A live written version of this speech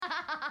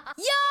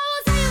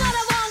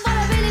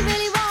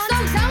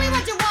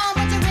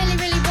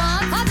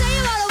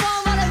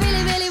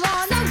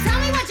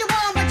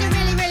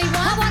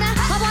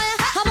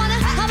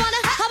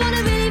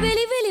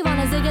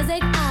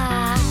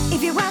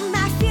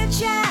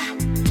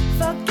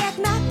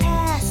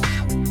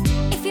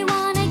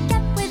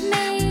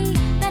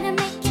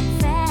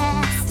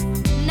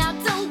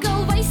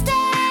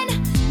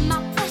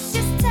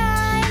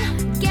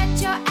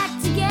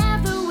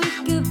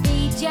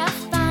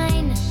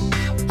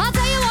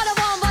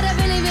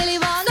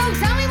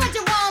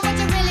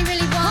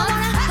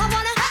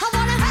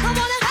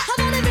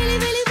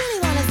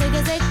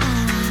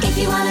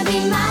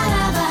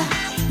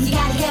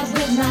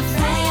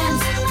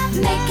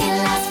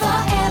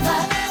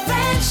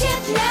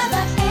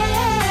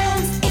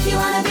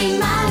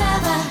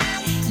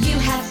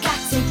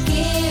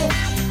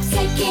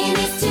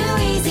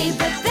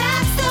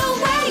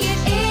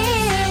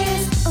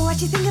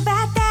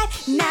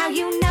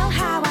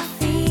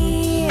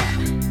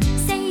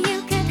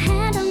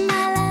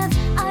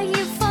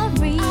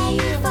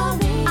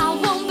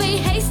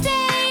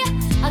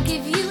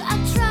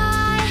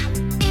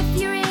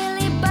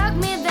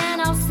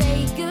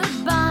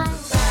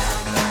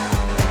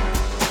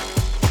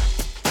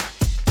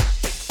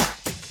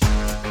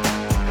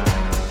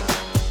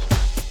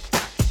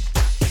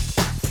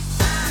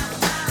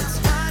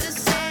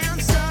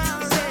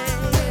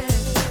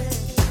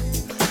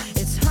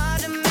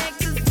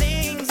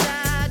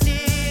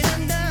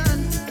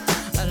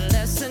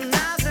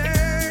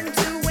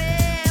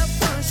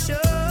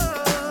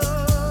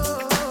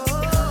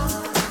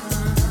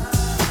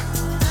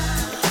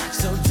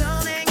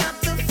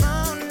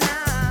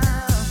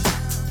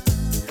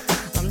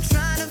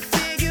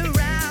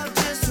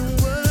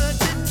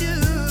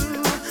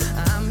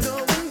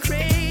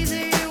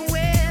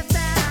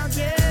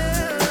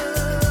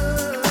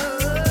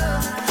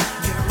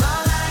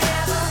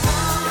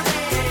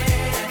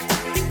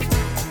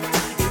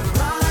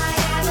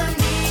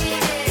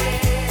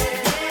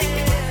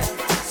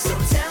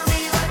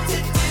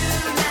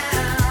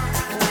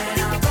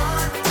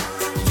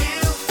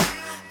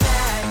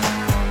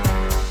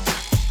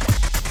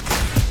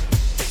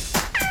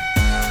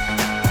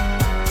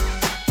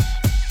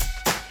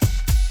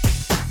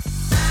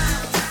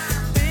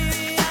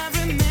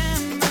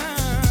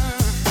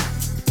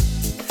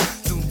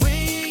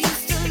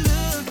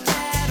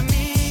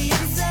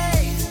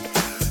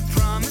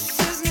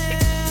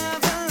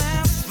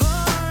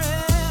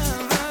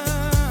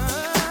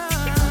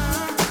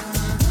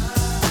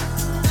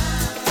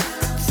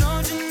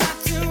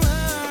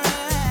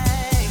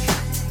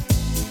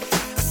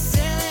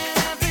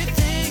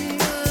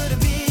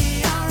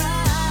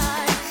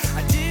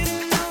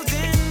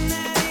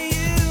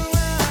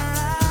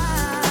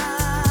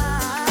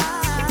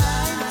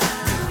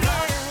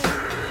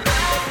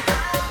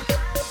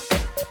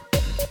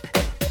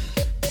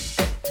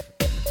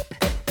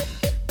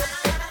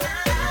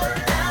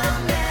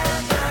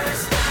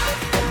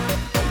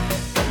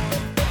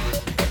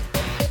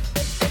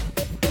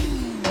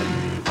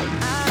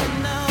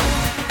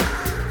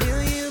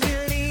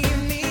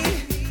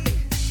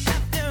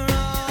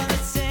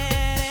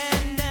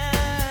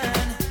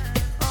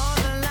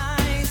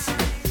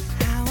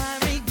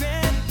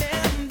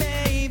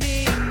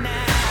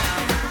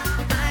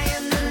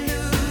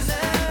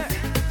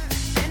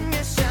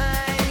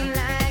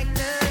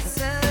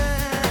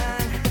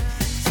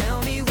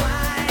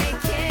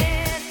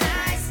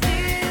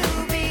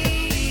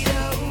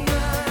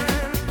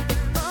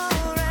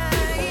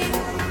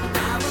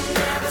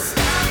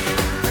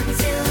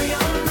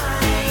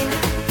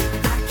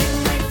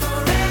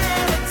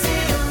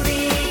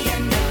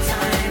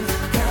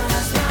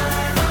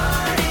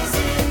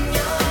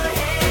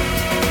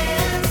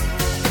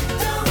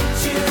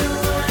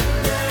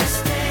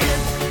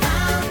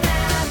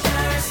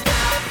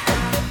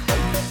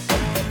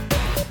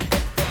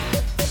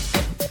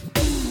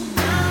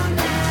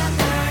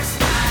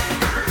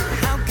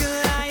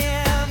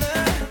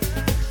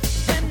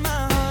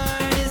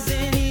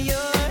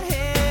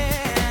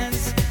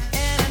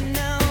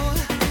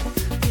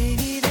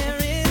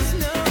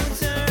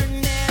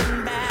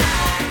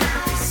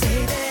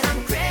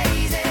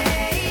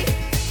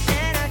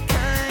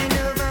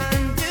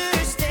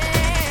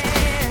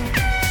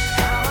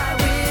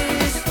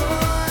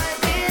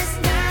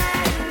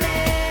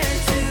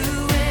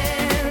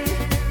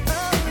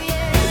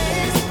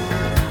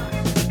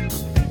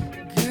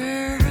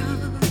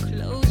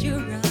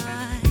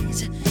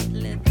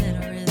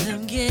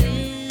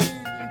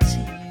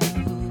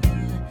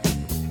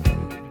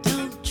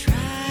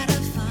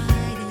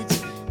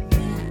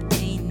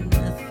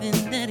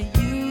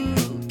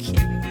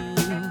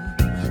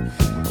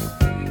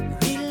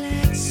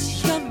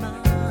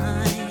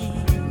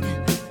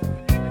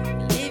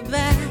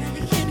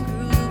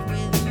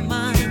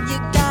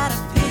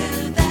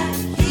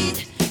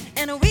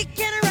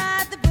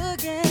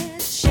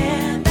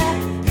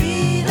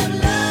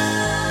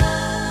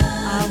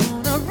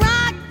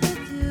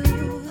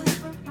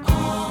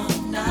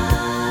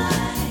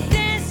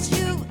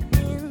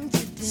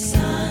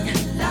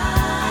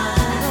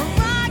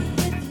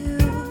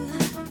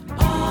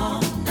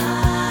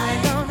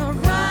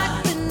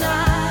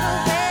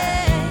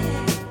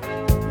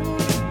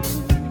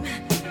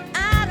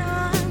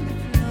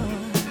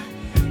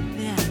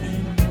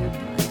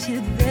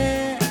you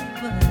there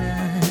but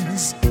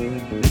us.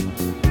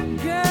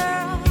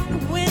 Girl,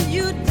 when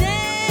you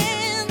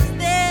dance,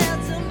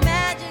 there's a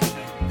magic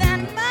that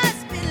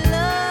must be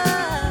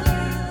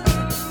love.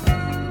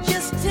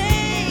 Just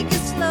take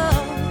it slow,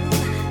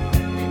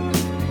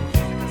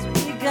 'cause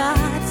we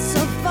got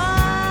so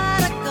far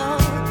to go.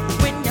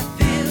 When you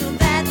feel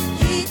that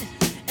heat,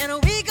 and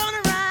we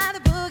gonna ride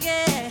the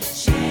boogie,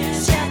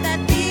 share that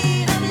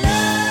beat of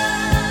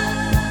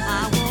love.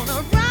 I wanna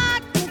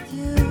rock with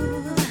you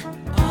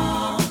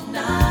all night.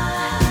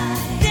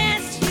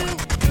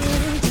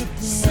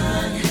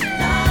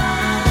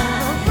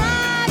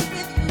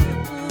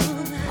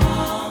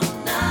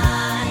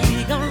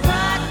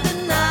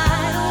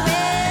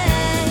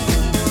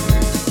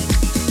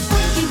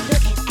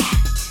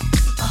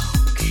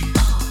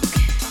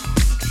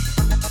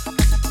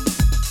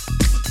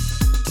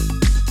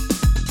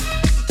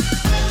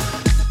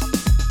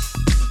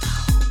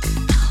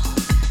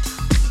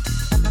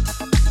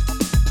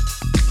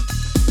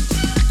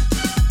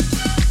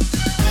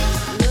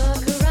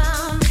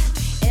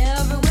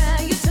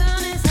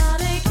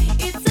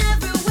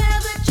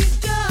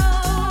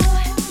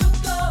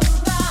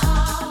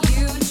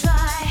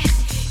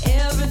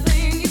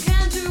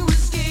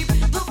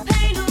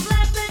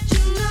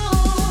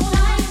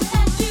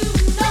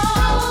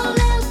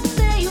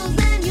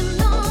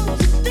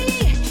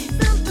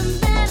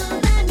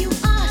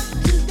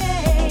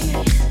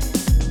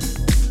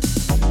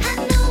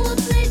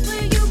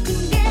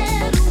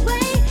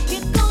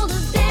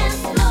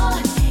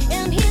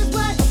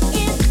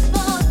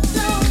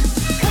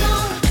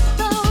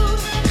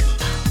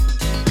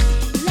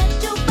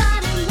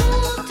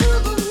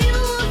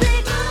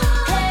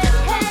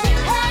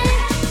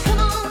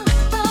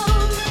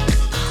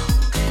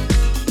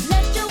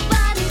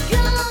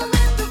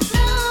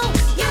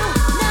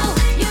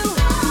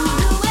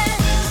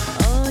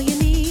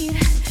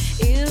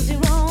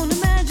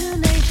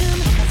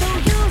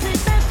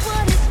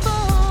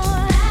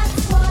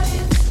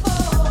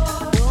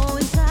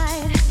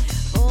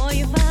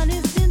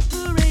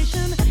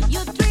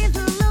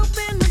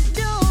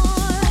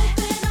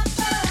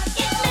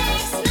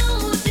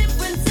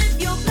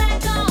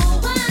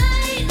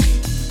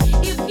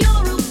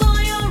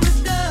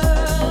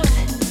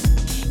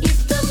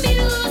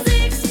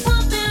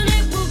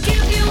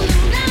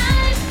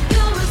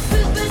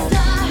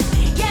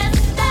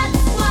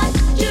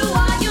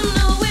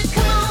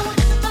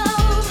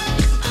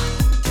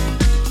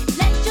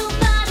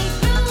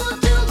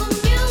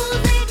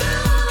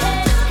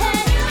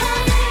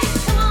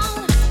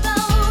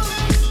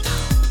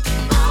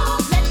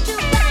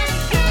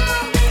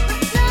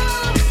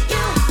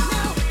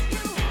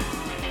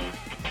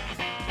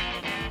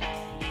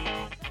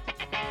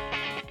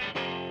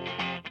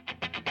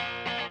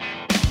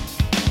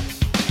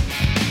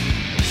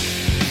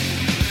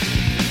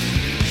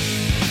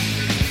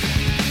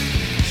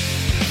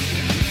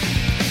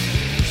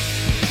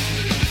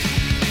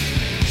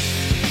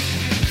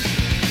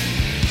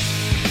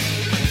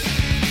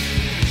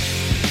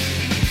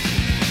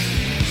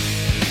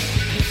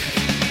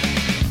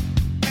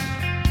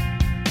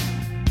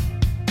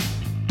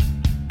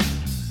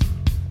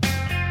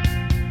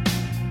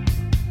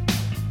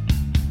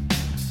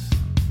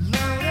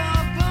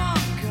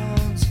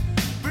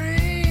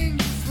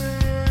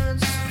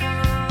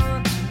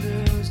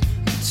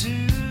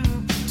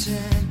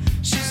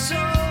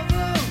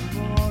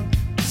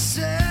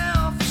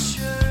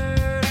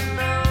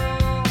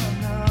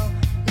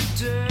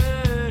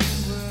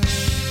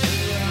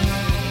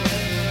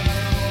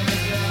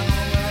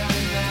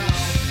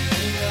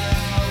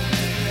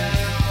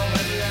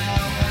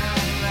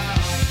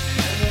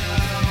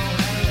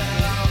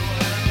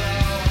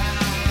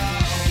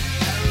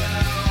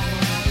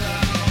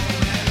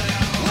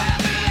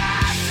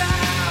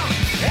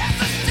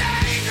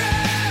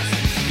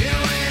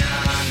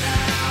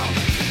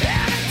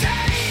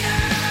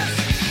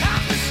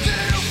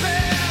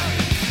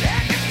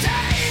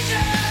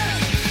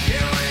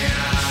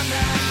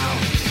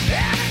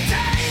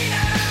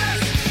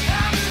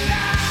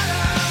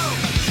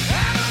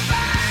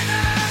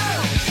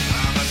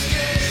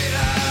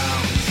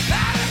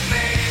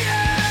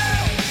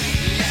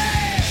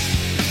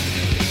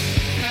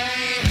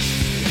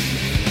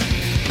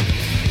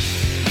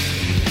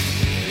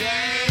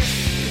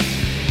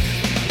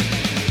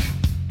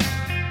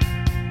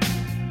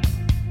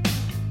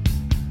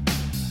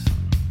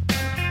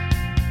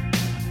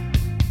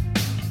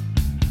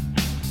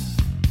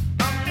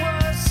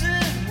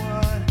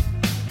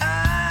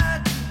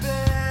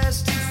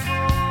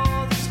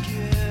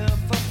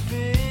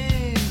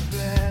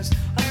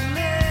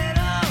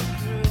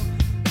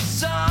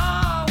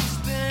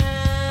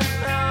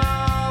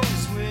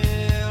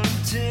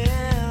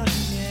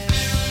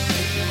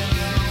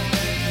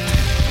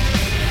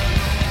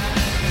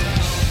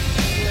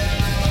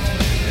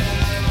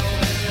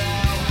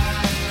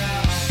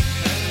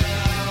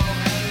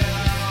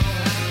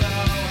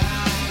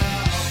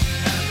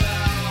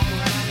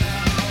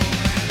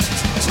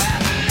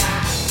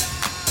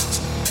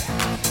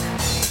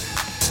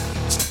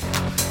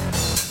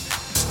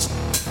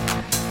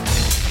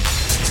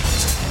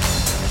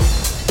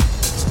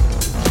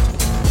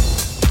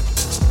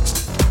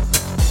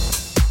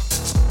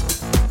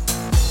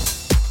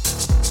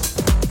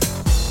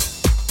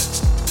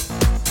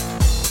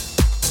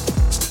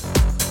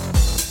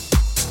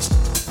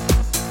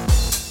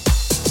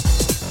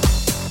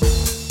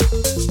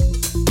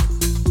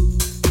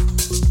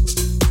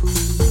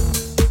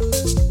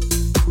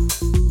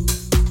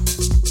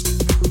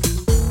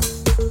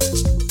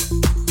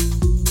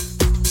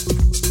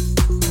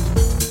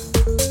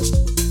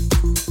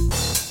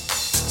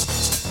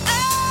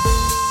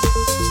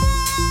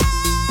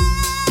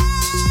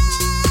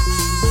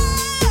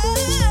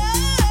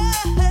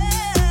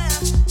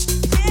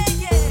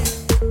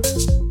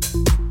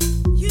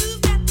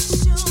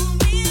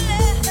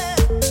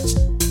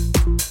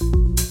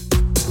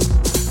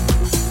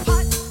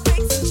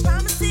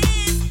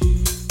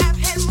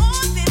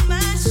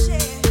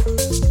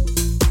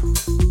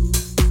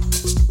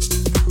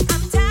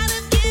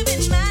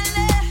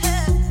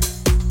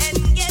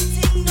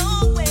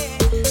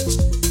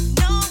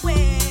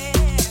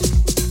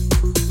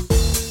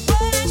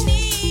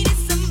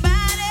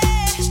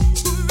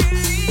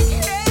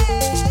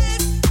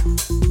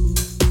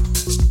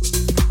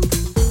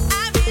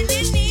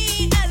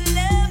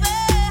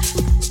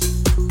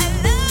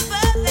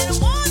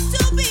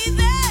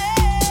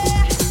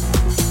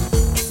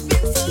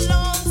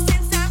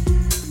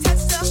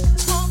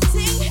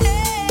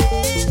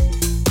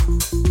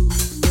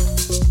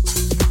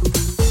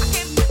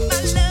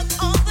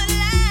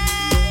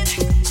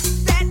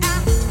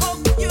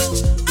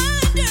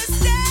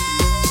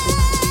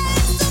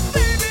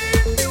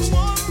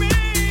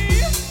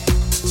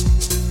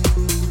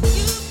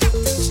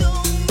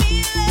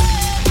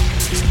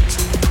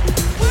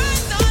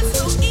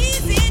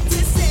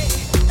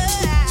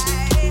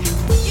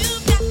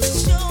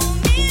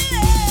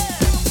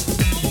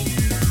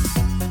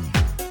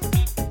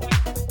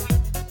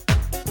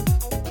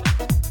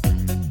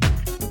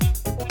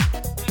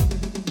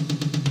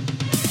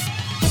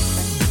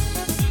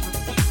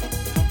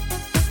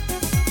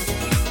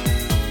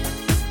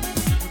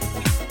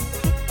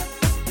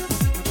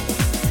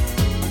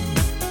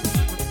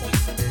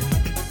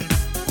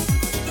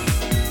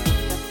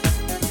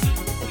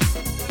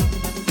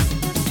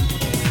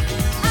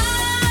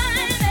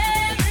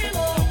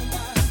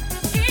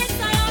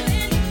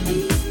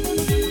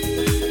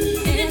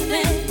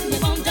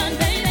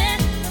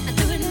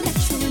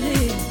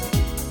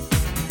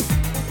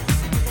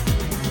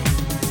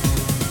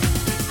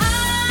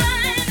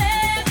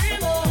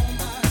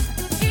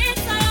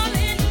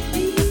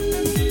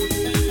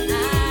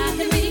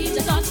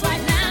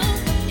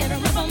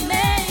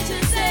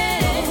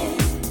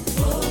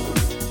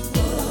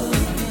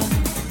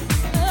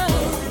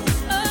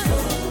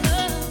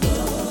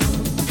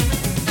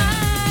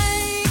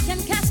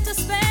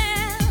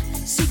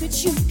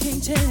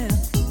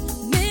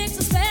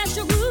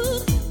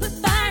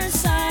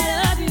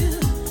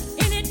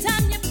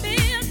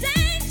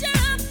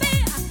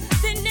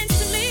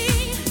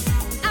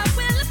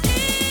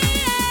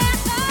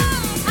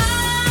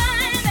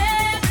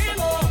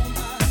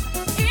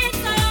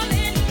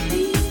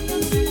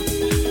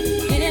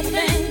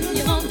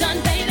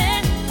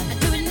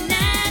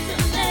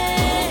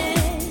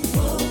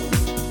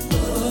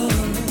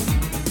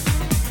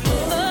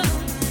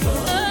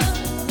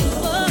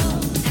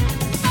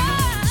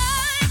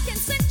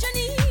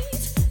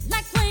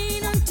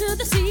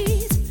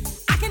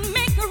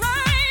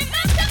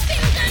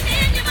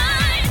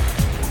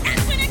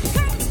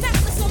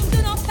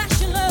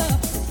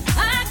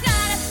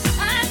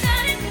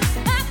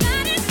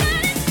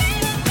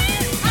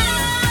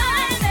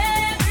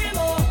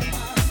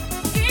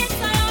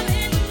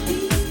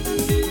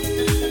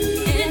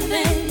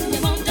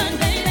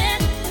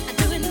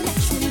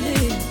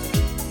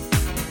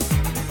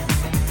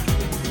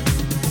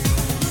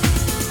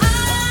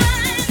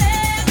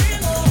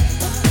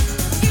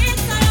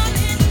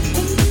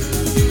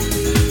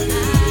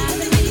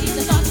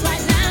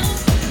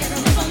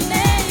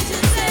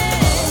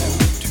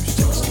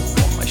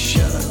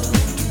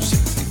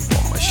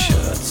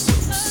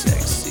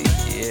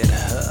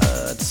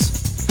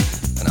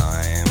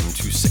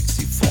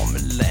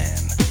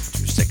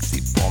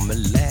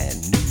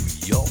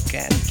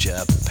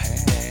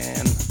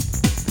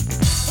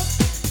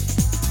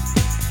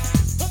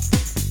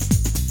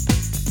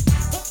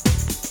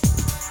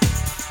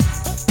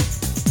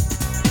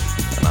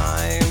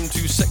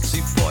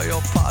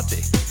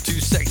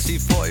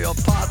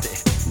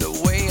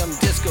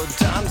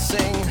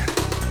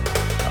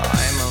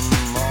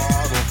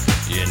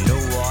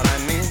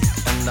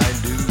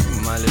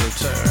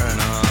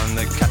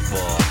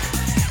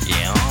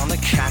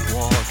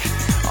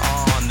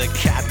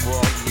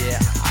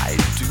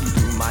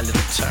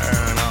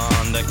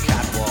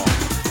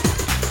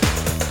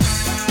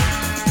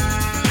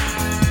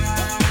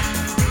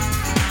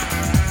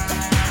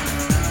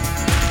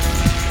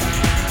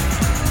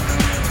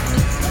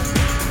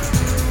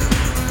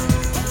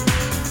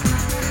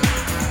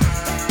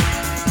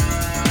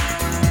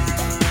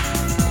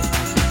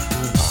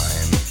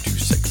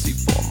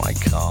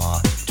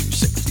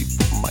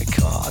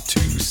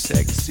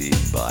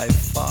 sexy by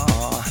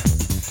far.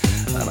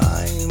 And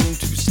I'm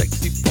too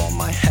sexy for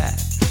my hat,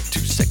 too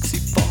sexy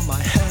for my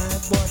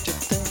hat. What you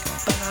think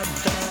about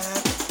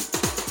that?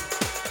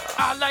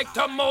 I like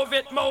to move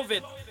it, move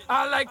it.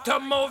 I like to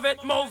move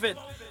it, move it.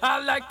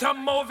 I like to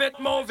move it,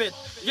 move it.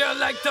 You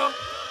like to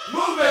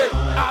move it.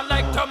 I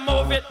like to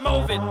move it,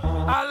 move it.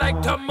 I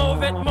like to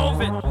move it,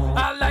 move it.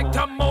 I like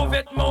to move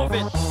it, move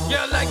it. You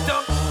like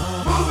to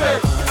move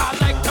it. I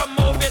like to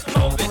move it,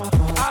 move it.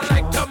 I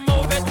like to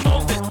move it,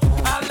 move it.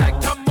 I like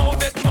to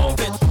move it, move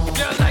it.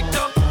 You like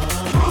to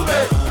move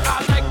it. I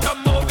like to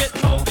move it,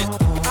 move it.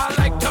 I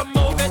like to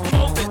move it,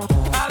 move it.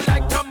 I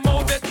like to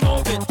move it,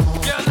 move it.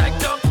 You like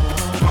to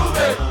move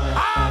it.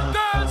 All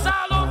girls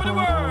all over the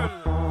world.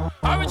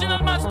 Original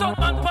man, stop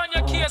man, pon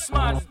your case,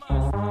 man.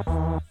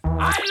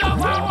 I love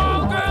how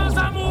all girls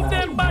are move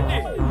them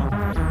body.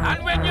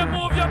 And when you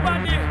move your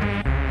body,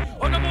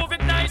 wanna move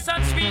it nice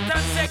and sweet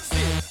and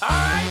sexy.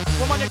 Alright?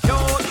 Woman, you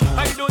cute.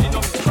 I don't need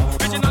no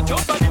makeup. Original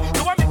cute body.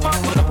 You want me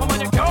fast, but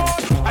woman, you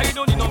cute. I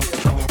don't need no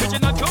makeup.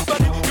 Original cute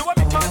body. You want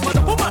me fast, but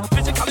woman,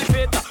 physically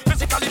fit.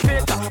 Physically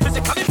fit.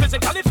 Physically.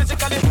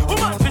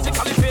 Woman,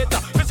 physically fit.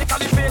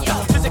 Physically fit.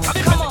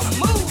 Physically. Come on,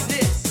 move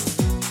this.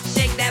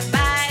 Shake that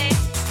body.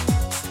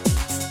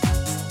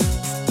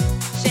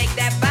 Shake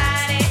that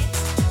body.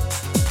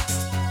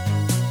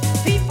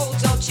 People,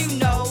 don't you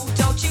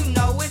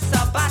know it's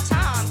about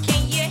time?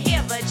 Can you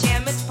hear the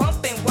jam is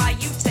pumping while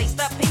you taste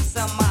a piece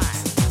of mine?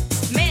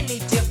 Many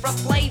different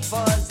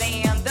flavors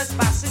and the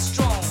spice is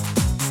strong.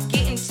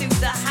 Getting to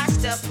the hot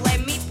stuff,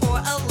 let me pour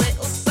a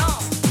little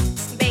song.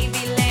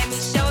 Baby, let me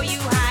show you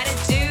how to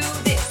do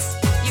this.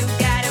 You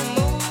gotta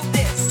move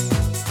this.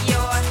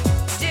 You're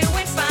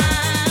doing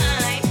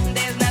fine.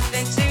 There's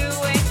nothing to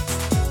it.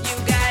 You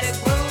gotta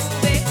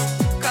groove it.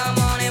 Come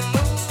on and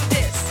move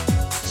this.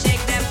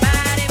 Shake that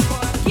body,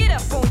 boy. Get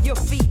up on your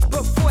feet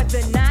before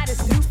the night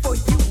is through for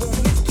you.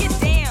 Let's get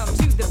down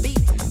to the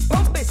beat.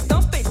 Bump it,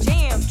 stomp it,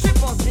 jam,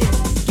 trip on this.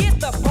 Get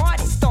the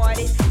party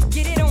started.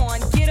 Get it on,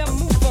 get a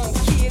move on,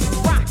 kid.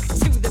 Rock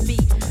to the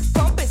beat.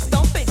 Bump it,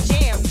 stomp it,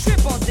 jam,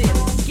 trip on this.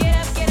 Get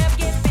up,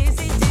 get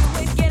busy, do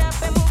it. Get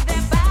up and move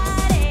that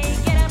body.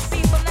 Get up,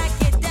 people, now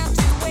get down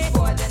to it.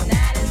 Before the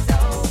night is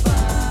over.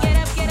 Get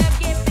up,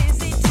 get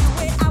busy, do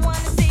it. I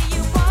wanna see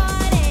you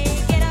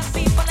party. Get up,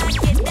 people, now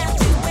get down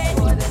to it.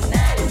 Before the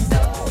night is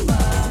over.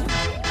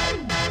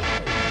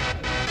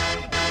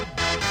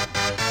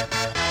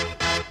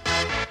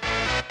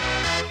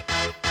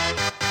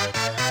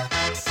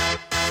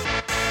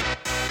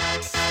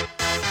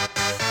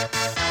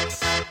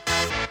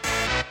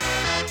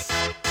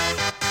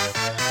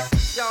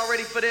 Y'all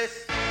ready for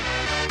this?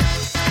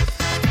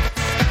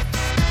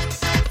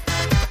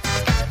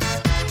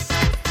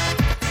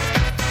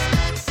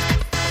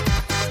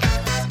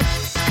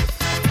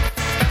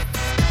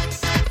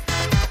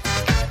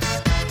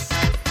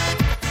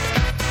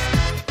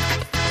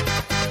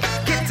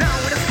 Get down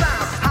with the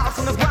sound, house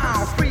on the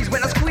ground, freeze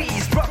when I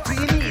squeeze, drop to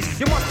your knees.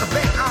 You must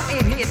obey, I'm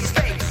in here to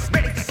stay,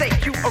 ready to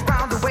take you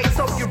around the way,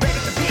 so you're ready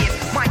for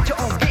this. Mind your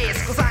own biz,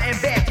 cause I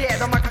am back, yeah,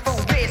 the microphone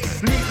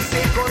is. Need to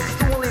say, cause it's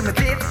too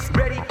limited.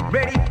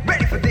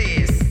 Ready for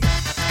this.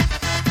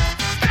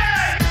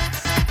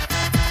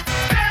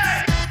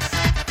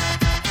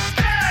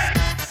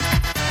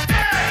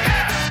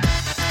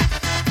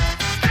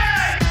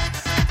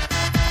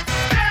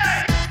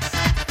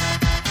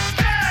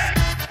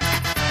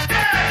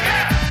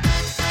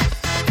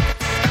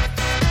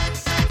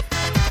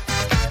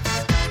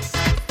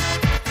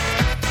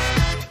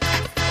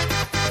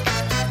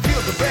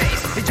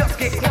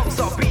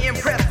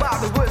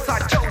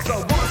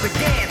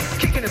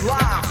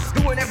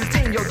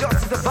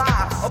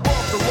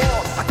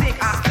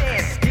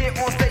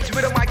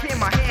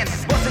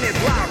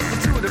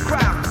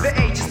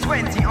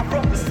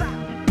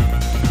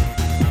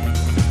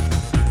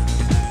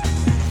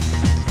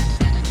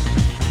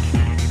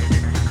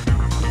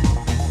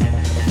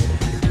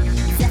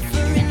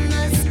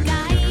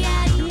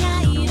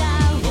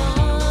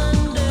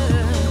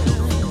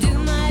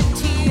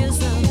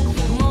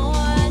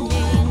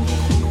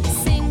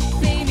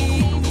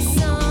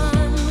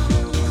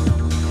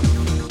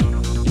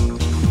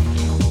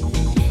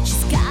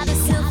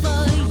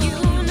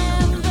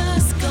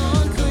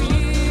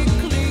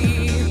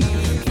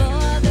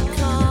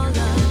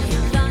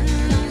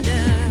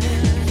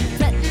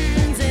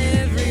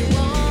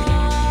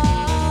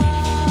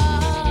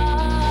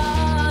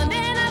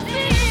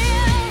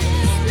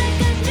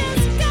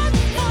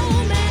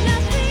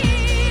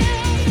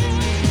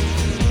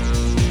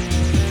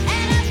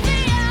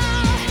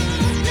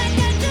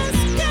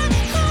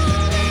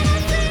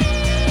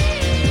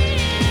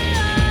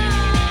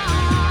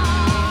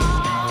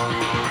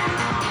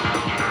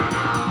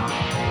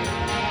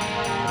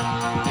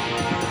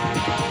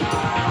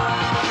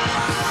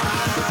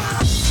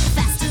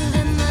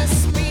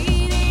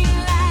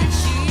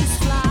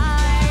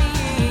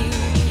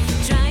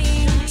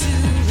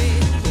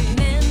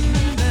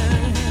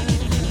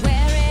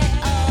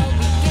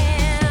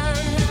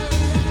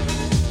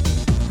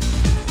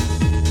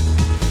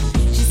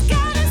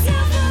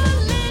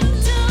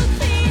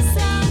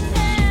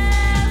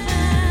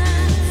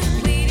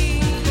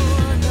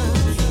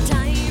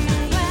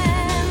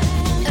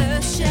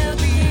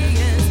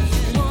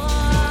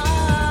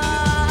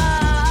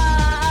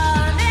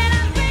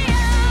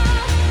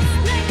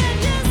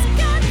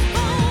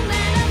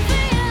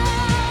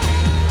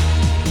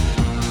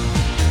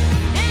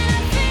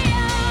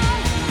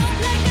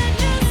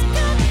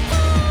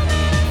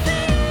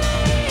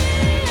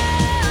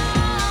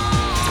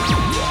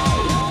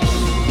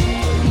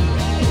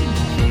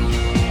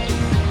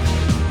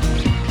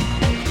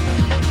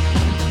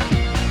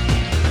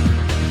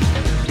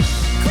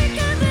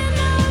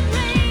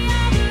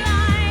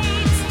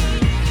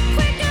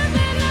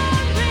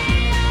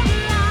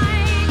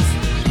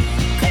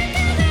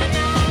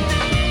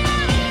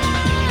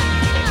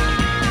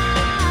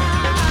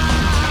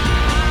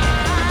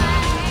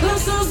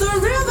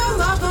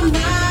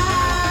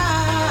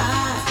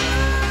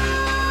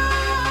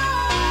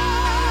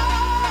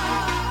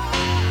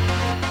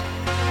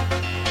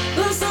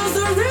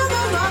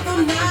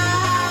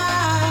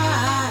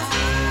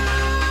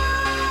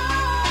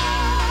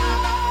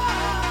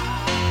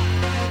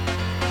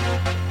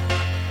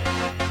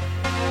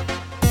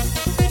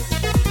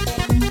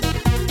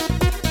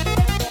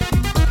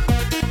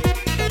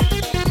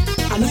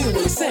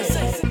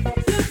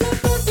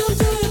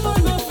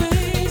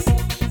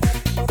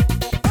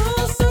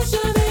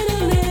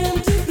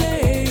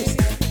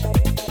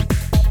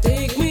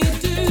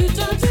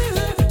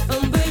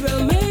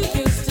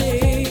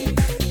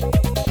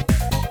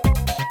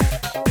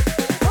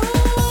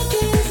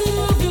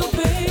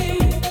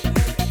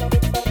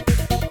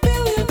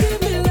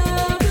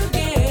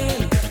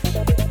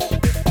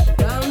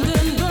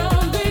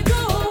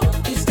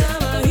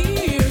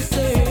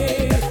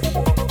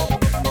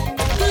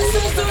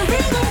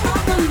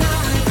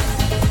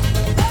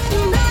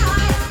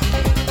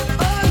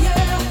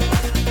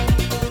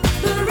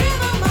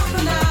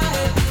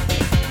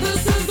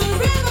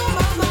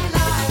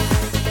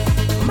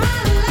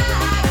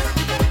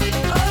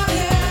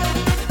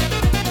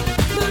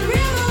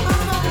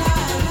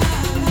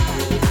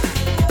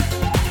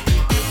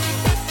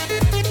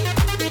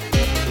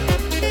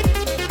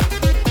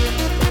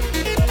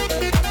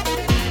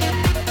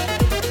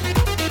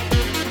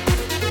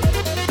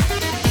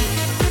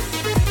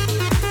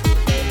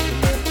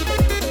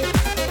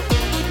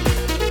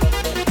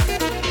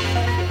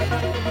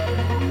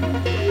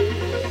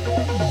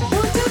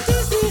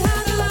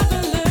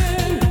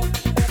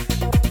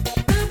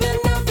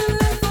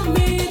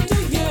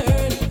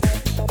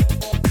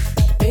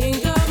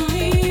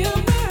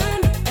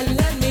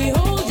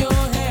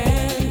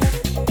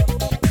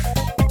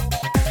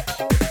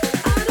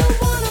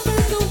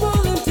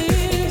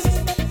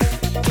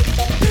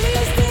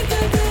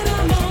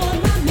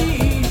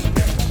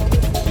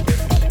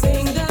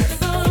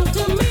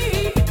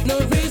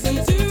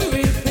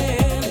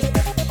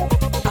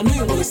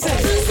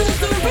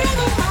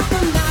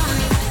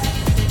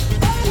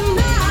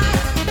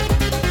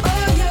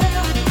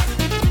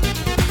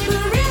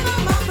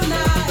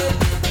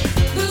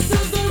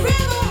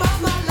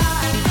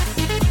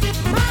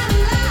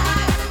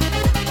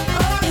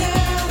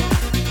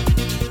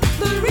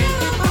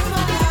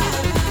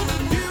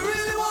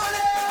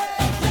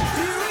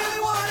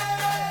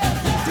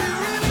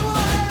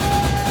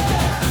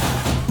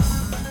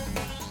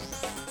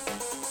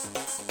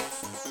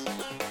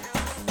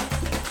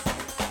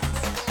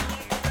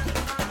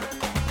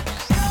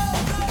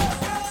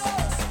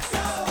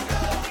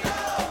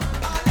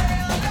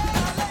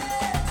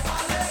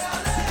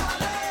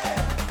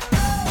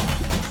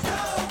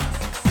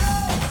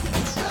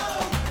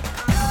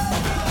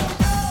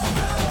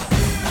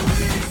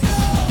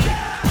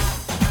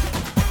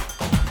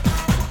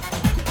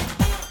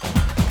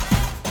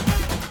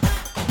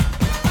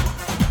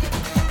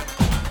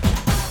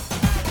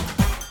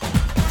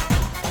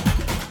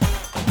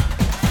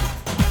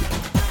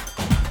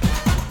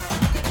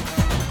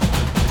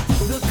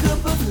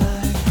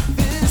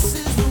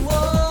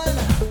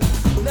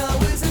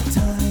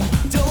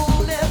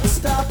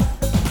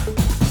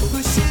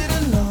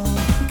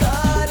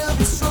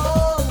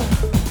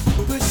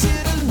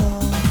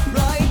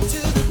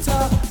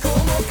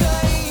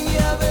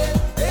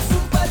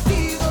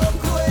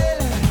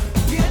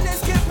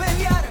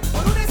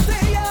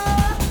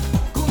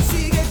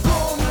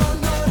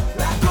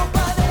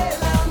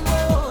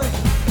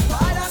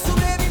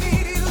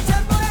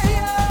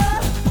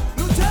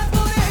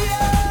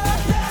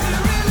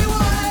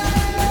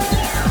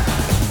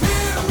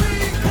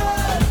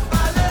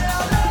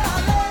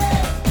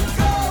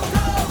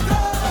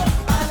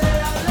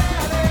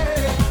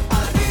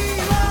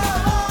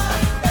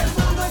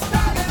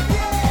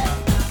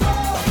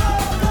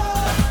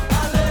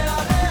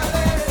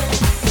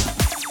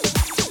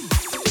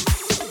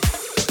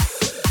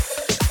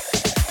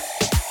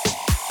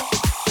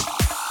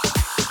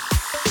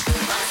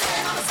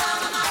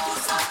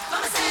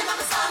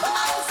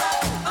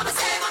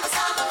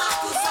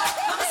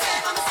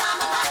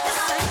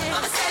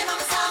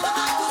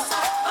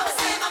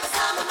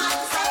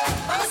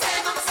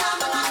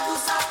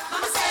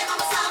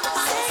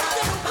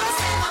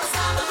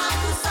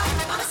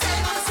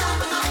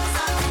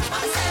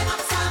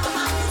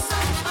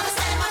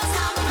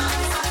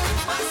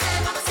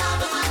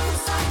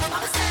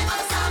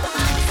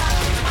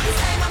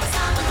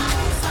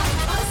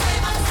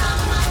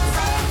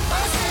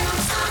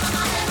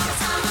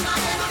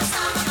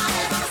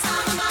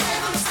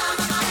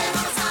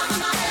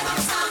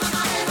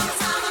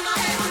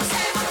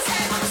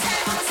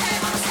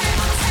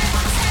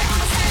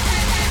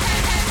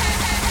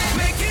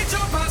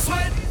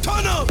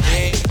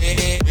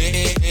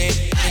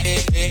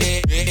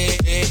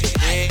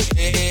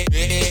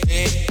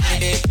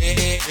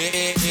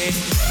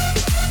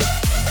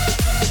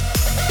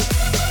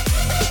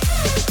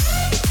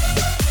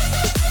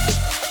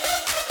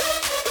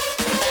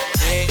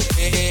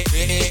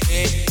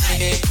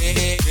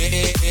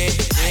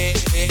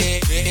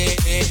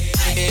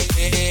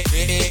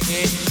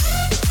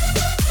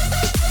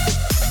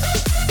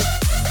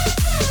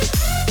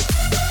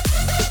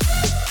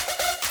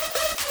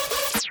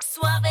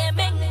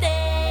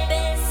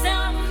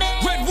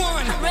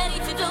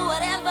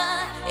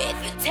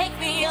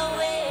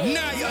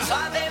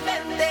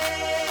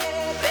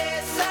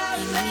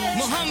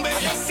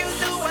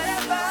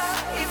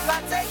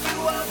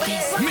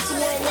 Mr.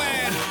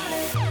 Worldwide,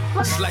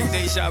 it's like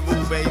deja vu,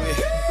 baby.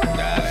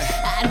 Darling.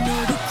 I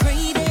know the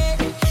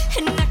greatest,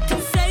 and I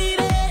can say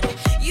that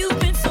you've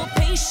been so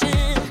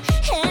patient,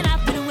 and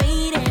I've been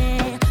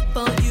waiting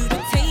for you to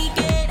take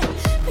it,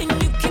 and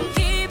you can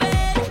keep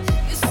it.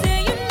 You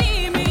say you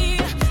need me,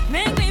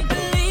 make me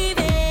believe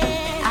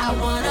it. I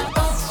wanna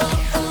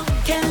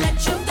can't let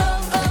you go.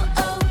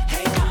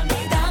 Hey,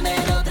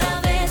 dámelo otra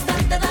vez,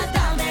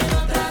 dámelo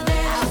otra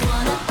vez. I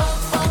wanna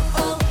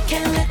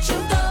can't let you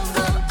go.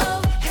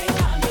 Hey,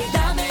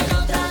 dámelo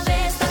otra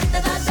vez,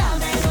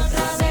 dámelo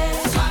otra vez.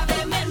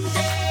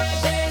 Suavemente,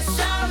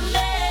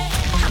 bésame.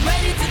 I'm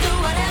ready to do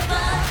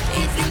whatever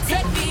if you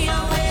take me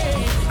away.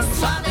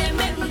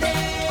 Suavemente,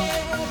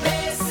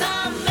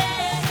 bésame.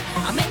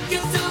 I'll make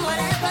you do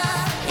whatever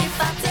if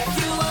I take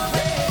you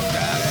away.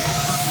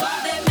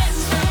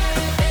 Suavemente,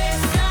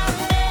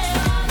 bésame.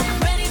 I'm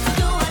ready to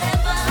do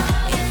whatever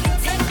if you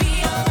take me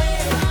away.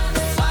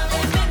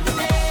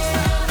 Suavemente,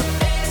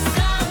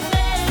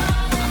 bésame.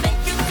 I'll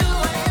make you do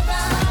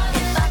whatever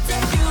if I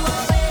take you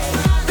away.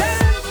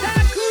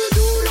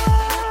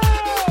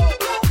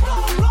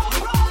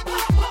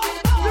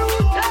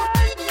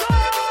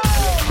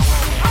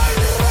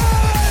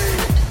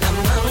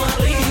 Mano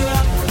arriba,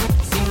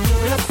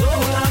 cintura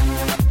sola,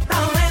 da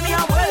media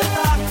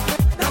vuelta,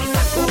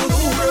 danza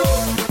cururo,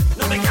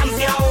 no te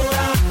canses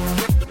ahora,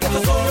 que esto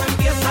solo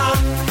empieza,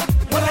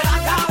 mueve la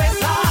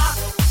cabeza,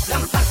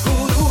 danza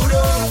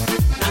cururo,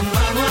 la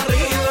mano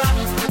arriba,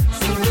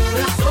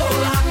 cintura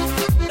sola,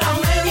 da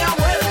media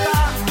vuelta,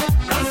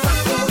 danza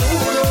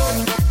cururo,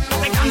 no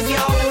te canses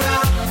ahora,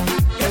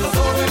 que esto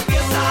solo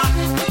empieza,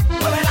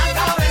 mueve la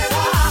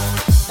cabeza,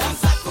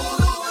 danza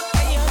cururo.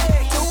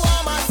 To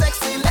all my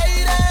sexy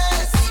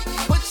ladies,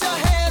 put your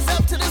hands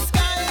up to the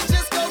sky and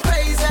just go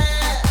crazy.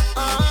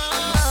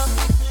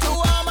 To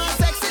all my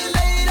sexy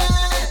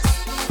ladies,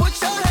 put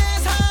your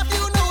hands high if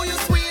you know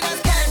you're sweet as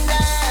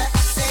candy.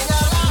 Sing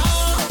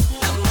along,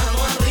 La mano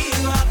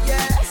arriba,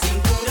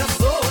 cintura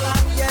sola,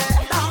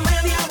 da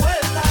media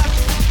vuelta,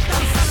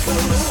 danza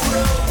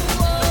cururo,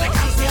 no te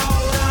canses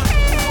ahora,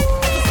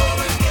 esto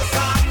solo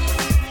empieza,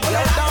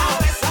 mueve la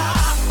cabeza.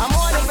 I'm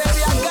on it,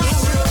 baby, I got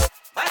you.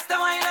 Pa' este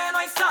baile no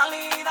hay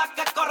salida,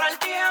 que corre el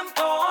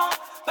tiempo,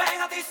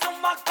 pégate y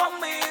zumba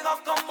conmigo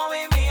con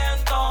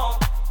movimiento.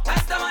 Pa'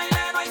 este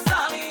baile no hay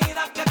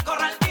salida, que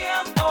corre el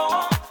tiempo,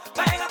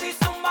 pégate y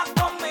zumba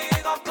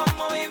conmigo con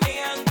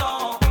movimiento.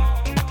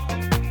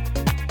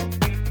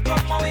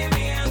 Con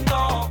movimiento.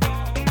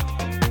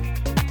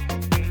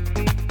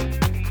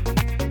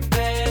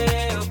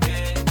 Veo que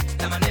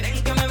la manera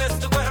en que me ves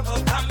tu cuerpo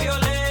tan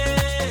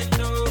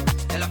violento,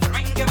 de la forma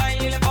en que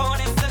baila y le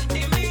pones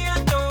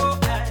sentimiento,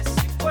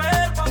 ese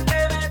cuerpo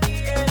que me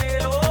tiene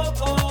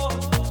loco.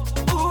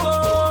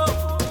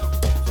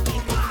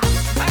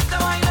 A este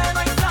baile no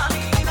hay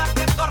salida,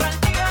 que corre el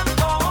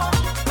tiempo,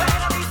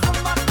 pégate y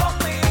zumba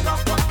conmigo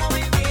con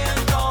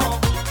movimiento.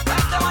 A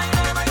este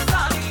baile no hay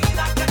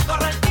salida, que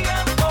corre el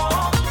tiempo,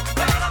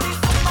 pégate y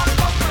zumba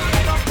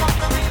conmigo con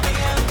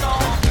movimiento.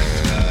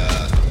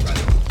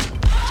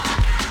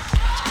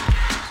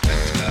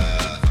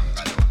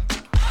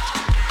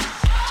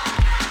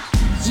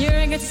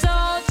 You're a good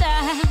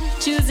soldier,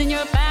 choosing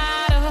your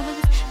battle.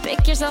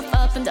 Pick yourself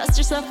up and dust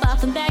yourself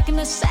off and back in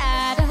the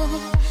saddle.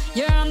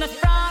 You're on the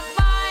front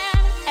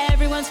line,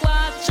 everyone's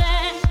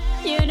watching.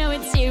 You know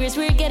it's serious,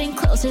 we're getting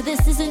closer,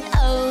 this isn't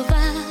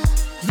over.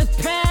 The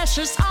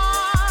pressure's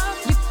on,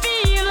 you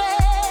feel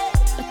it,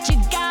 but you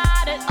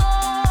got it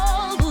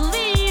all,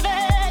 believe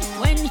it.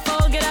 When you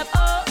fold it up,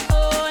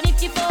 oh, and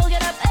if you fold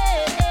it up,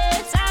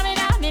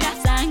 Samina, mina,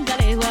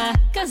 sangalewa,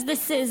 'cause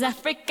this is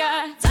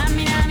Africa.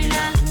 Samina,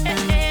 mina,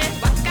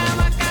 waka,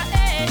 waka,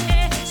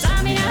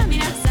 Samina,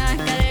 mina,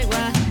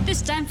 sangalewa,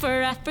 this time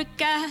for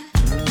Africa.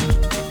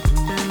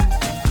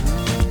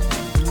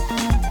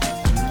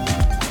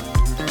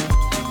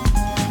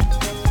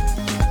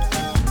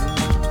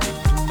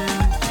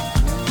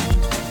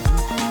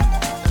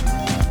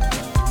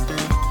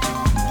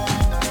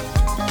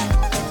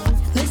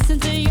 Listen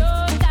to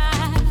your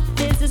God,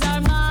 this is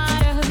our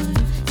motto.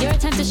 Your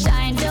time to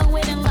shine, don't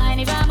wait in line,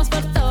 y vamos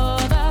por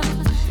todo.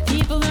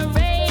 People are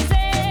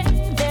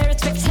raising their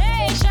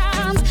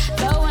expectations.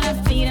 Go on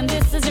and feed them,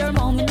 this is your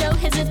moment, no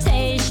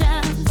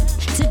hesitation.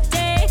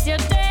 Today's your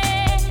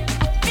day,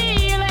 I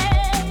feel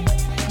it.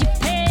 You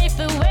pave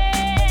the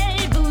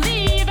way,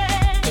 believe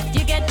it. If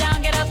you get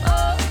down, get up,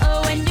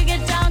 oh, when you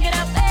get down, get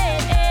up,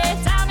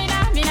 Tamina,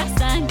 mina,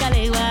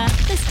 sangalewa,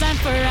 this time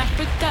for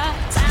Africa.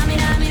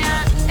 Tamina,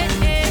 mina,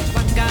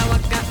 waka, waka.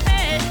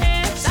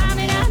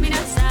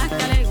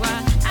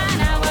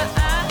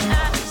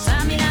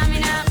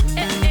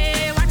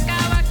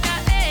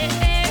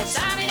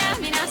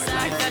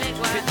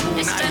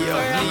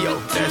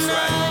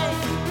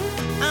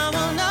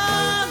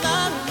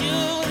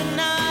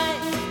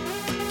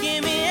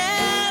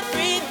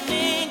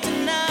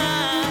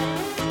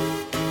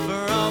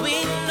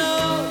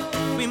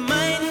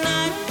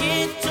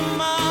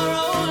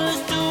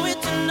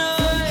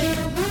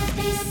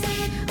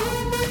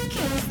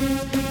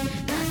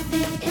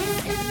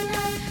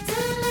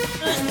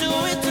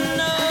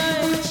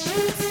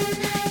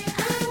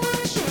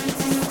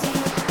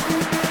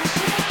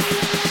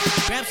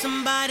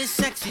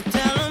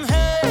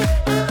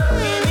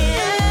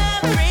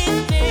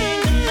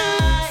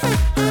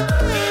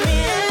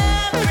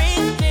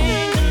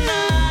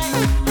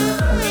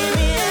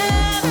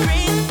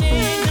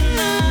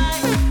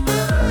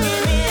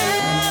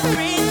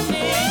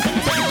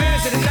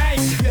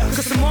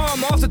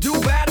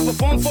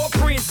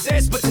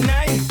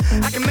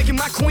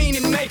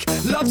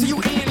 love to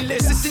you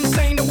endless. It's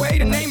insane the way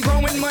the name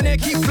growing, money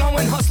keep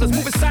flowing. Hustlers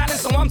moving silent,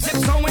 so I'm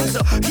tiptoeing.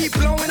 So keep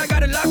blowing, I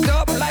got it locked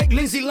up like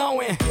Lindsay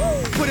Lohan.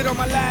 Put it on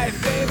my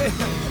life, baby.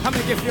 I'ma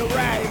give you a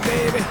ride,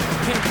 baby.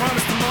 Can't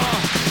promise tomorrow,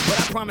 but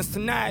I promise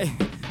tonight.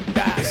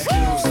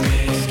 Excuse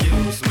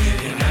me,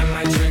 and I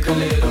might drink a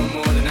little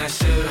more than I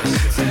should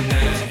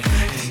tonight.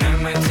 And I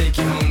might take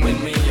you home with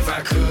me if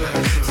I could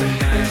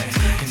tonight.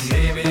 And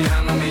baby,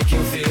 I'ma make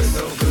you feel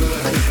so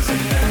good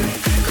tonight.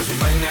 'Cause we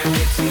might not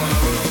get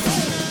tomorrow.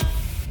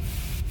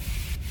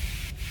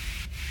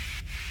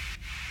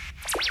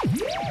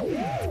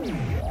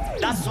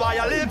 That's why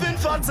I'm living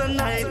for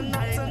tonight.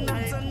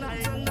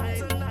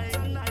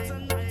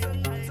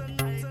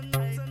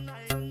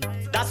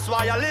 That's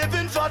why I'm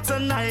living for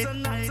tonight.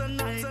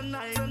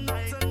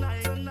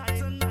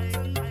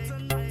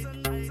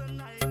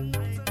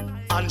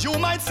 And you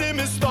might see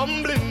me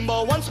stumbling,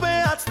 but once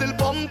my heart's still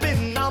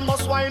pumping, I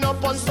must wind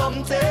up on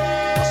something.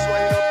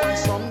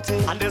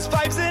 And there's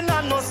vibes in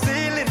and no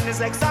ceiling. It's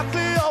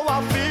exactly how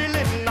I'm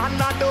feeling,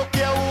 and I don't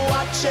care who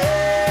watching.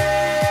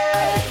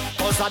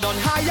 'Cause I done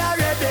higher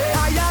ready.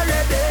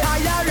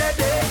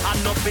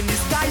 And up in the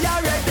sky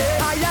already.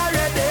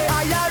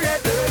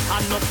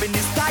 And up in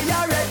the sky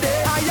already.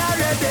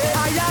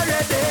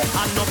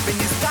 And up in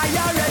the sky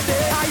already.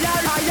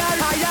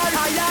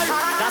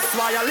 That's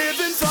why I'm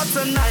living for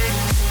tonight.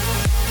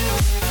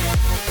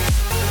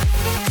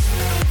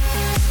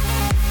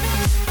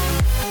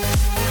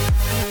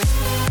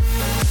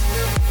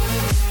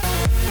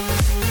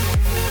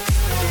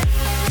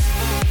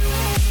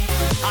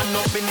 And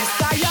up in the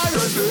sky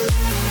already.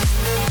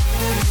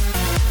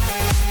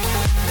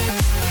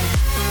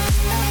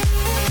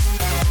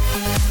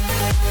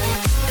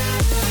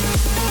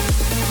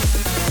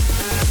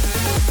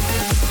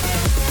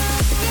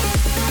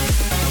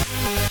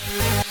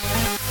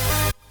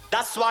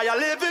 That's why I'm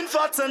living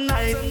for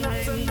tonight.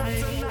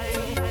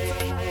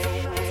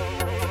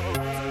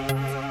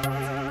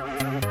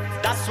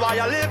 That's why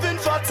I'm living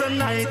for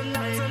tonight.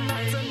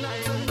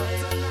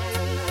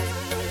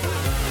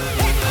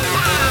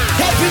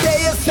 Every day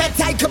is sweat,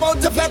 I come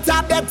out to sweat,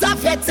 I better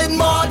sweating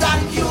more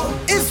than you.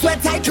 It's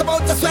sweat, I come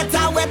out to sweat,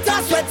 I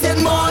wetter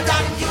sweating more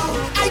than you.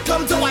 I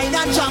come to wine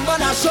and jump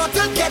on a shot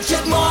to catch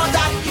it more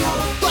than you.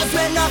 'Cause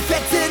when I'm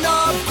fetting,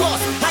 of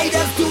course, I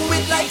just do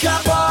it like a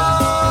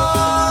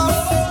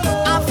boss.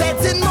 I'm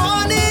fetting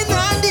morning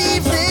and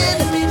evening.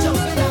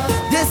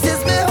 This is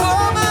my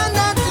home and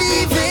not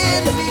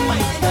leaving.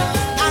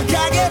 I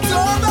can't get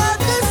over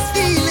this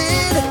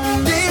feeling.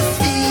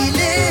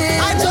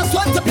 I just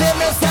want to play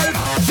myself.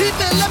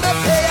 People let me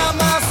play a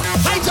mass.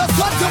 I just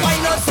want to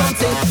wind on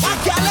something. I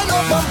can't let no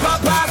bumper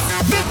pass.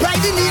 Me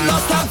pride in the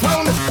lost and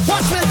found.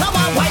 Watch me how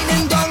I'm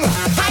winding down.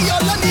 I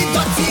only need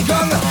dirty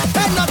gun.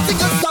 And nothing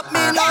can stop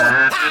me now.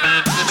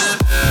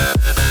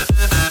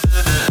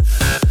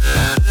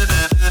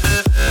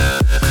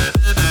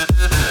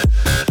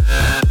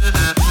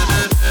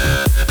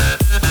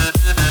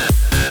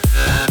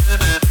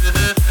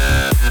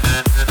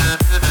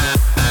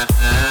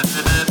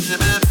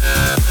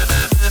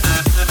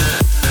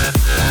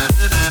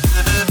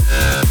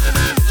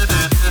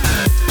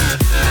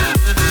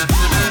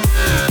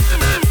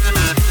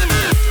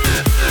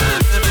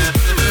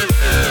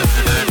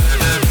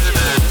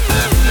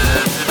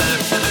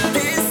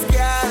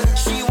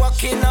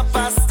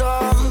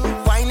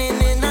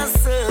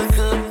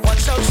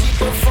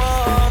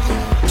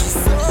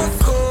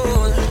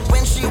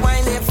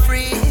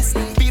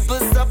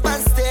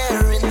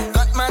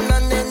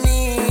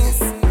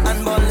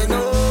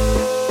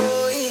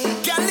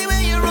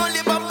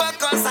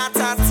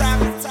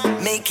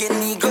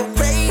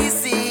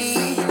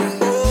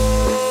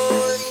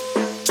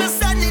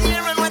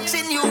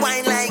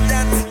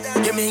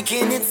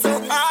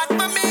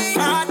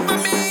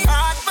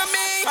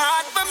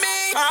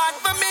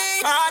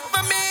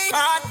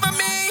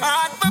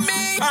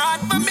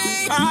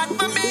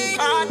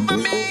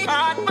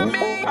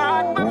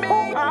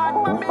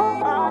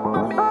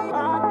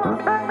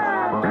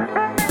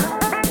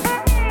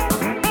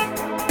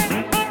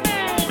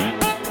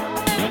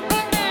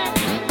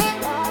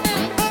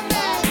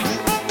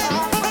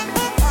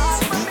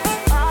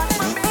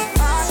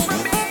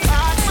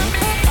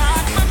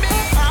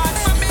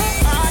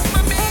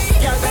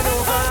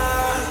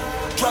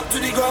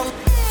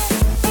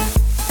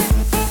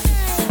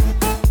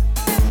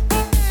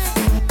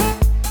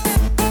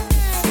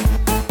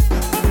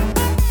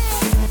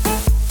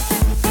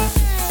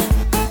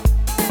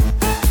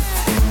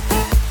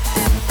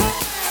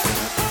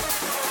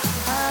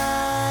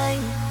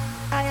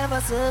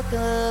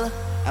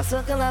 A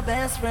circle of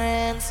best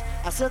friends,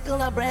 a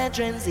circle of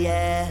brethren,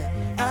 yeah.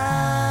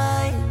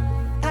 I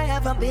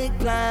have a big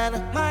plan.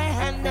 My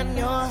hand in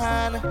your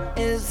hand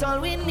is all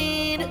we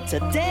need.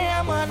 Today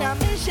I'm on a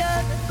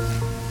mission.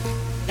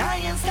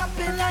 I ain't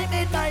stopping, I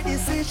made my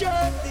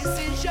decision.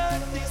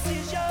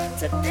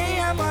 Today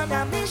I'm on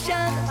a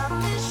mission,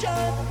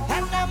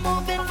 and I'm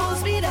moving full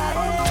speed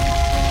ahead.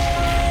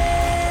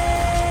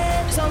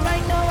 So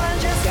right now I'll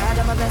just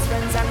gather my best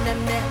friends and them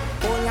there.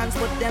 Hold hands,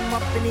 put them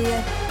up in the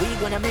air. We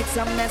gonna make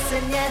some mess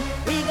in here.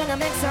 We gonna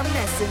make some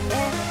mess in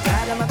here.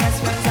 Gather my best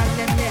friends and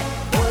them there.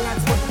 Hold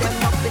hands, put them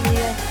up in the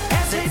air.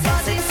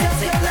 Everybody just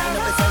get line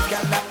up yourself,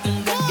 girl.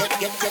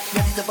 Get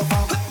ready to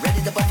perform.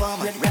 Ready to perform.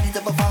 Ready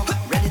to perform.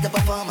 Ready to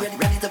perform. Ready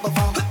to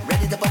perform.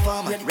 Ready to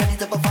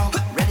perform.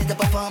 Ready to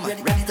perform.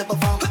 Ready to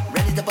perform.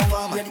 Ready to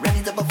perform.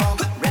 Ready to perform.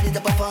 Ready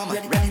to perform.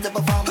 Ready to perform. Ready to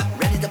perform.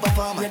 Ready to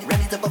perform.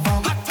 Ready to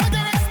perform.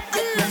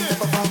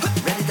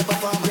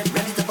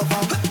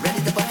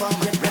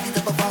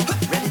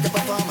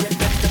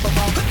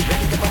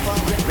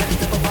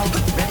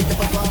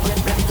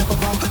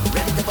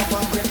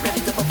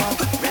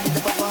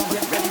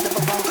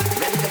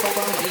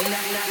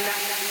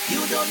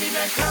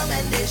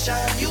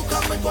 You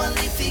come with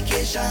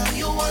qualification.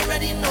 You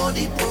already know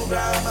the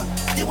program.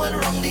 They will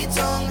wrong the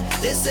tongue.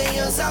 They say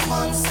you're a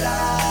monster.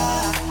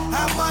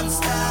 A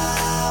monster.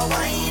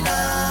 Why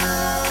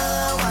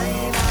not? Why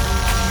not?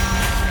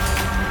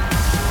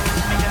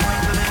 Make your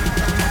mind for them.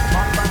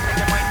 Mama, make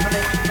your mind for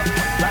them.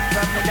 Black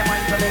man, make your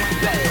mind for them.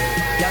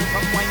 Y'all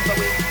come wine for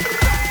me.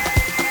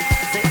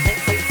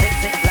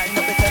 Line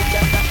up yourself,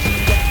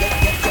 get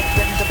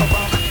ready to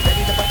perform.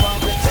 Ready to perform.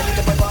 Ready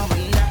to perform.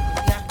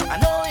 I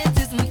know it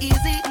isn't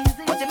easy.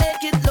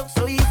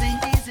 So easy,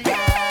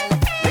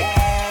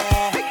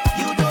 yeah.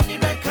 You don't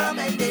need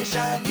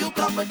recommendation. You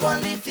come with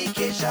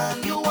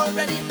qualification. You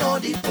already know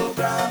the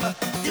program.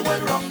 They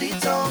will wrong the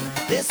tongue.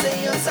 They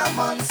say you're a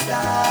monster.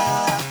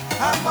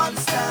 A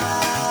monster.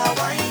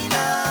 Why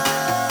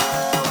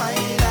not? Why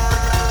not?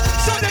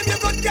 Show them your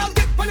good girl.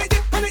 Dip on it,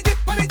 dip on it,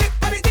 dip on it,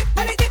 dip on it, dip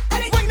on it, dip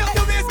on it. Wind up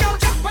your waist, girl.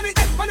 Dip on it,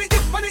 dip on it,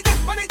 dip on it,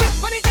 dip on it,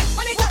 dip on it, dip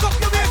on it. Hook up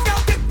your waist,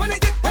 girl. Dip on it,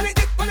 dip on it,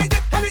 dip on it,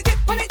 dip on it,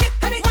 dip on it,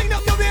 dip on it. Wind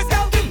up your waist,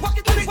 girl. Walk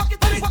it, walk it, walk it,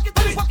 walk it, walk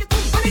it, walk it,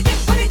 walk it,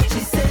 walk it.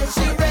 She said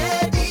she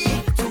ready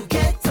to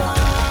get on.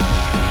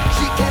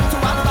 She came to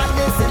one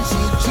badness and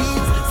she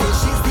cheats. Say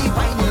she's the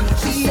whining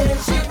queen. She said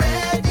she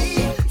ready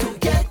to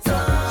get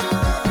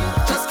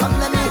on. Just come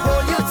let me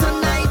hold you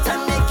tonight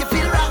and make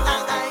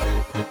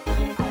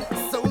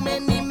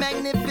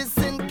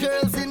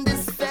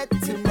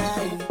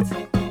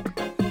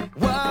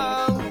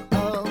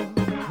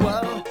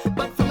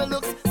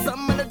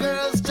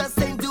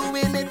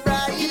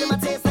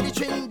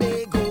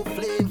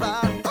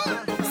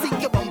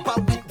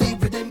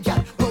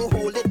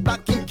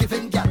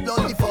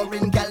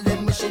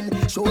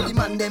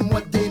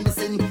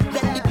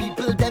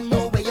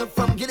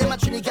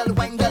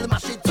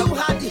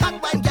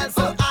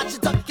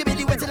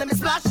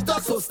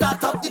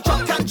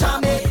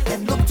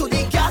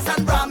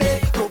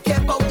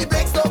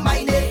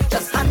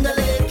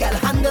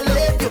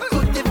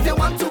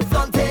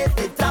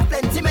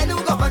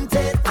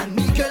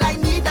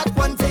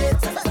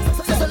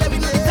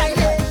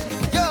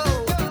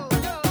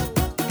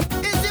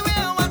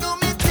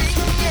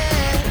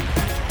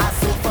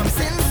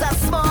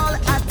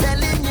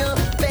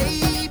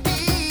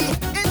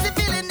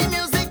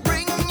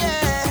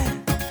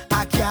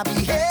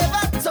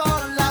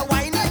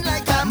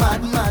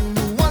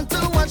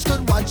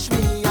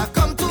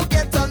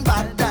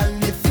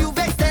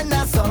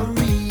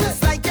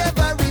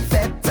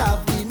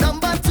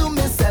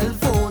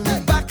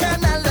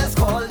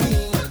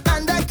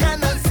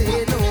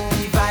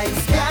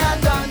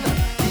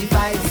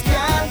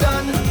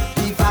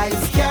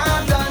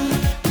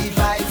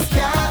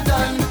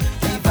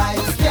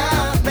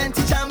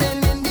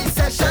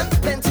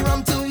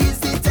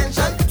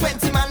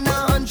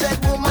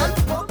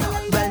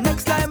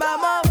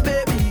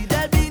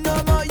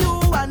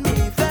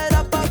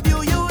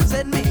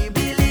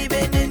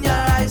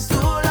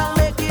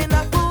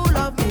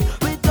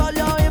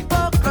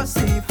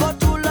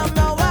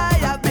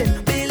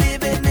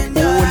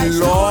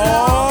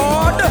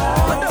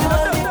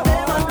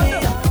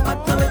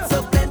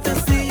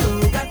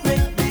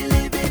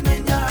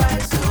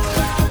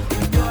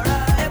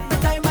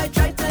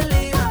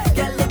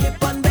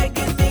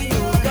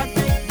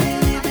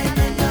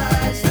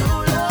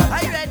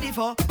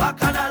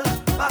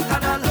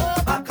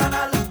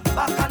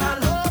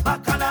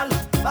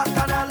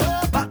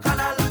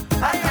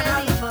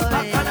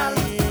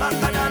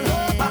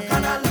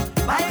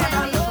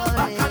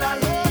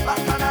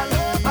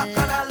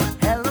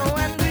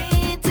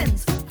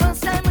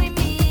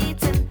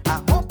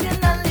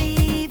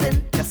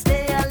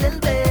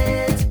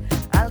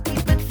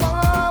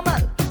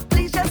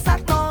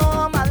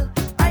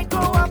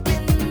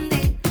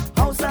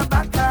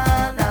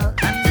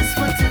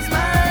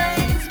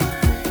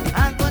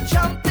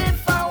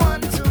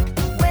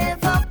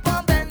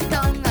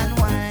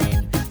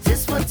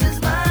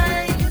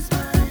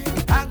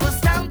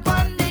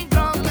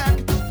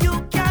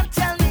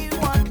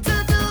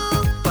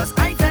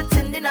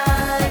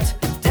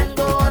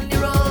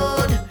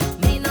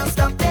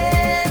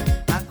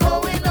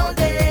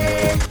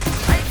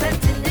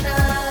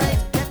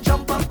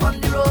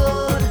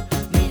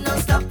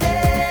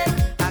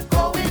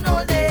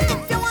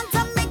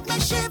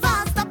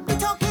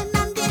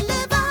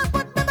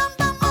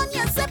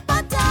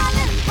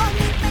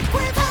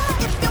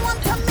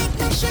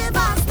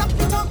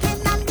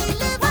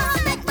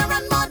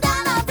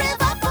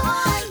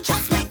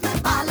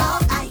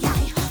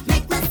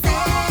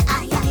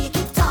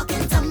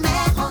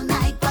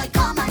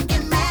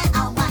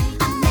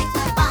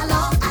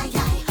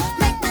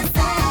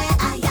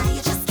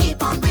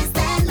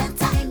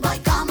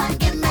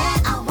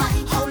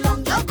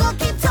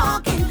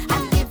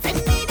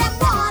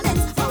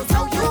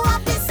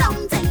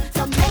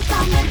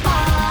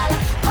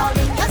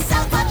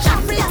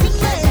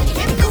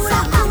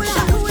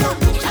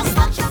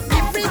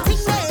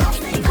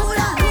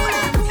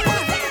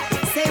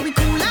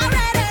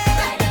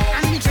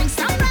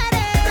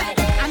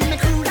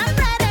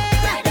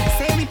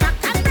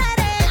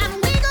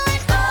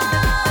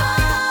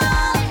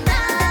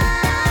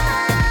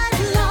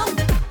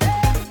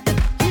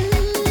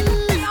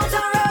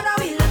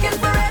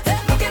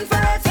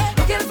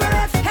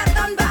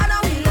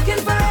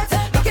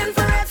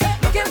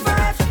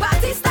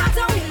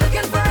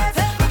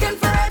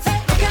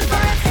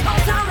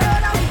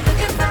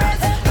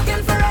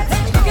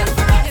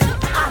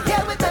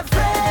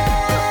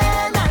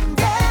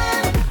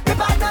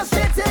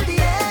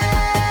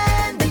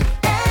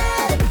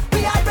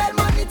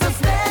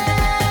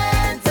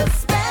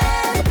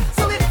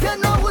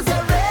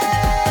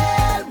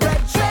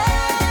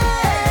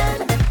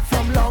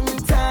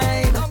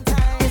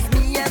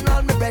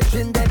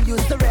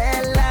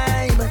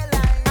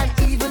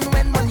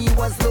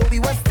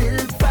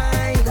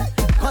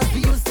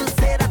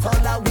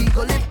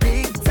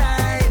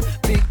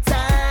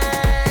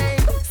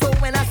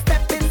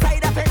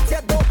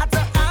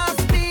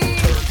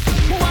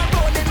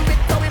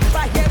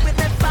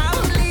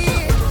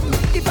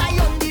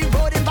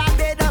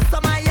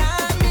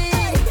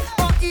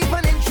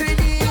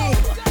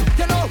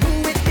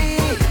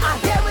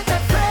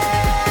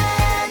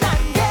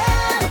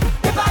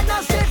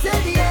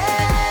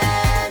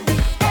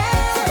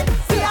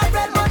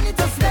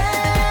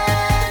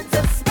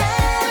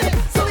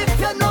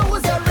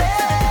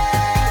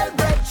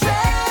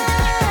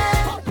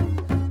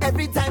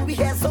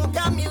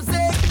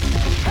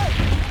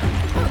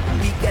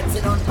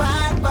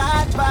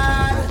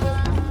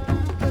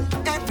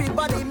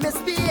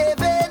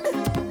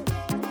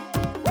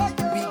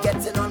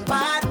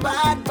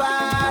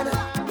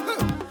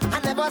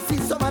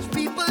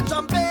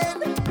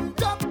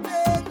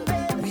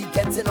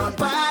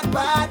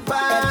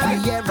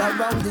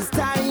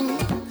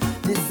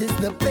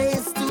the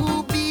place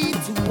to be,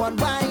 to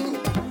unwind.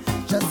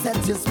 Just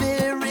set your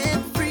spirit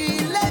free,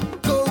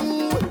 let go.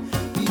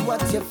 Be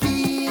what you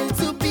feel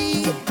to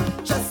be.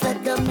 Just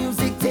let the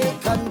music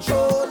take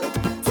control.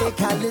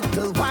 Take a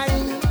little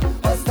wine,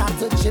 or start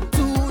to chip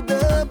to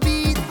the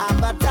beat.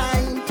 Have a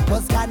time,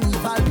 'cause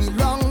carnival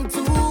belong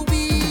to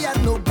we,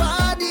 and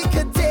nobody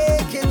could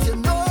take it. You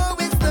know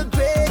it's the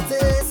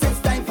greatest. It's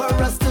time for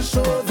us to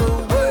show the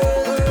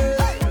world.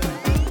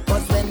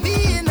 'Cause when we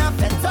in a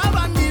fence or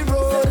on the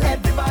road,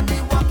 everybody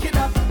walking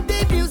up,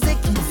 the music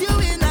keeps you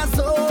in a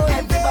zone.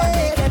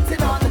 Everybody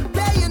getting on,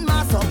 playing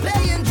mass or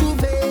playing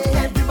juve.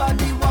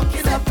 Everybody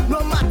walking up, no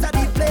matter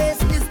the place.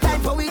 It's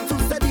time for we to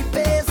set the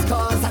pace.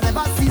 'Cause I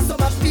never see so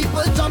much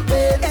people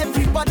jumping.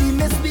 Everybody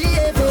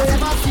misbehaving. I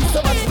never see so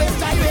much space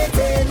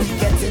gyrating. We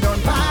getting on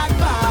bad.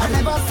 I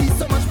never see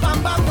so much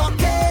bamba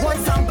walking.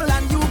 One sample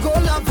and you go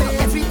love it.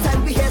 Every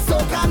time we hear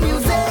soca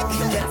music,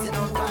 we getting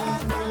on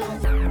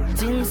bad.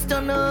 Things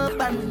turn up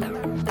and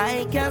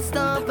I can't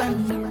stop and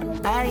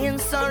I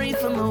ain't sorry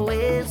for my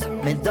ways,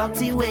 my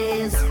dirty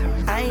ways.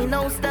 I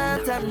know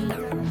start and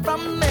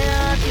from me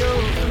heart, yo,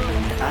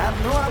 I have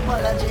no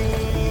apology.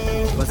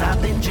 'Cause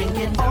I've been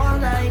drinking all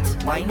night,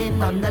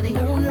 whining under the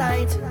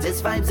moonlight.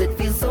 This vibes, it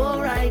feels so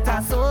right,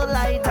 I so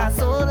light, I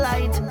so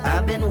light.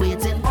 I've been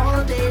waiting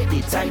all day,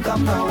 the time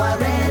come now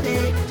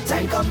already.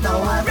 Time come now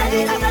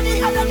already,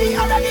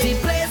 already. The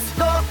place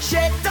go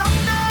shake down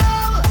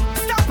now.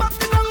 Stop up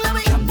the ground, let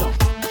me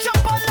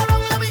jump all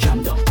around, let me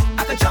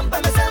I can jump by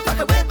myself, I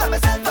can wait by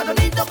myself, I don't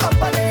need no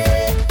company.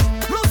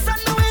 Loose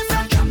and no ways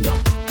and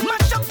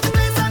mash up the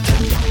place and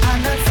I'm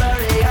not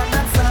sorry, I'm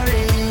not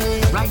sorry.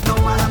 Right now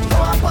I have no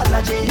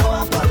apology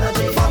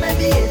for my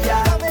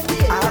behavior.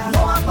 I have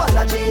no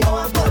apology,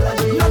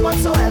 none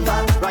whatsoever.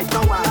 Right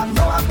now I have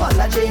no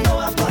apology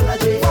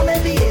for my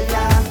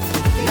behavior.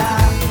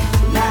 Nah.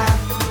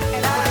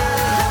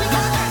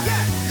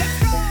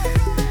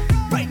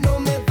 Right now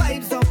my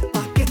vibes up,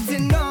 are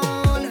getting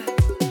on.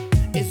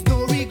 It's no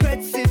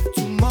regrets if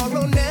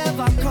tomorrow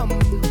never come.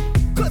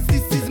 'Cause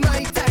this is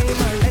my time,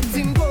 I let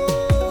him go.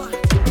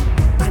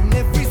 And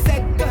every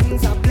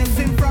second's a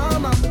blessing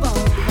from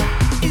above.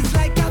 It's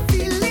like a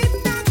feeling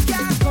that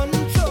can't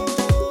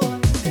control.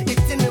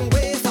 It's in the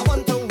ways I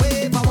want to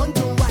wave, I want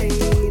to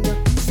whine.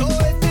 So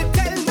if you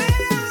tell me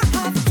I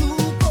have to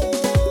go,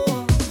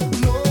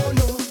 no,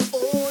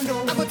 oh no.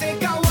 I'm gonna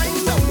take a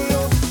wine down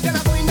low, then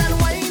I'm going and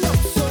wine up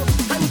so,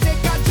 and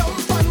take a jump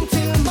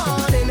until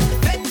morning.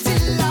 Bet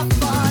till I'm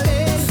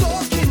falling,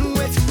 soaking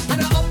wet,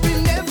 and I'm up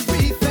in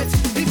every fet.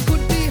 It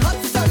could be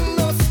hot sun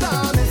or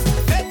stormies.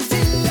 Bet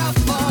till I'm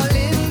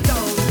falling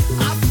down,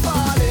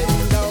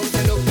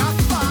 Say look, I'm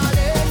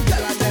falling,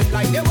 girl, and them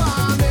like they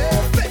want me.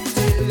 Bet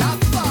till I'm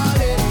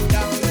falling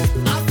down,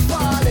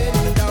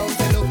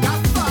 Say look,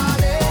 I'm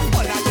falling,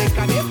 all I take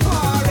and they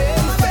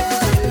pouring. Bet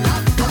till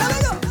I'm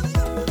falling.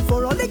 For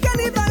all the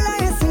cannibal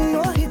I see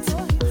no hit,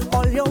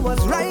 all you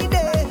was right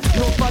there,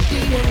 nobody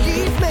will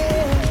leave me.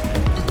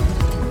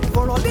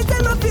 For all the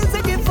time I feel to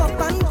give up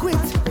and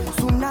quit,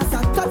 soon as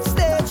I touch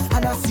stage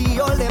and I see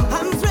all them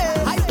hands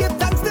raised, I give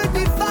thanks to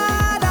the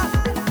Father,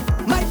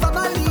 my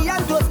family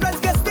and those friends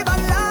get give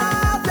and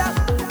laughter.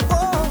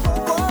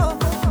 Oh,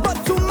 but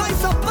to my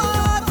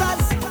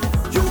supporters,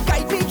 you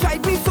guide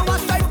me, so I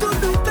try to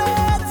do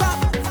better.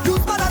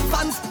 Use man and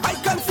fans, I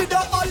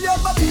consider all your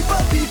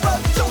people.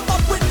 Jump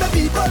up with the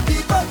people.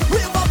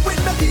 Wave up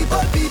with the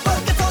people.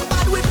 Get on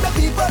bad with the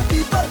people.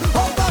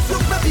 All pass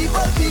with the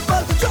people.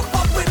 Jump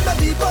up with the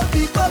people.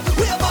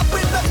 Wave up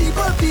with the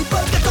people.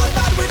 Get on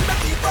bad with the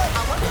people.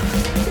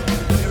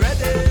 You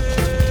ready?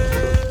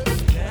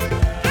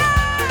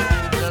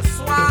 The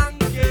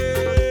swanky.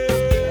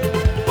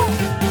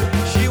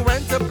 She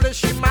went to play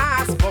she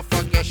mask, but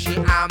forget she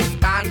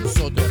armband.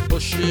 So they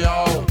push she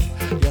out.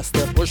 Yes,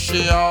 they push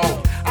she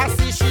out. I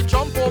see she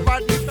jump over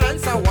the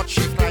fence and watch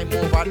she climb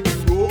over the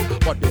roof,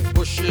 but they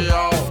push she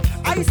out.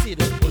 I see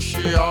they push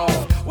she out.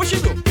 What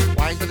she do?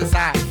 Wind to the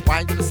side,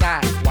 wind to the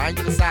side, wind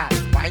to the side,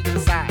 wind to the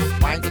side,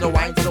 wind to the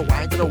wind to the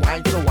wind to the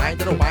wind to the wind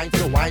to the wind to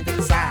the wind to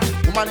the side.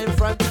 Woman in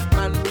front,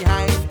 man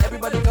behind.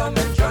 Everybody come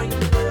and join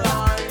the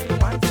line.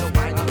 Wind to the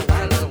wind to the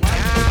wind to the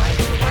wind to the wind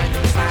to the wind to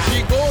the side.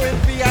 She go in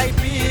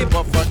VIP,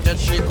 but forget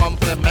she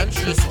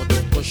complimentary, so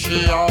they push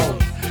she out.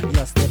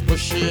 Yes, they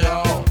push she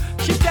out.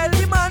 She tell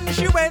the man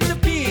she went to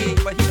pee,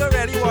 but he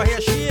already was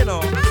here, she you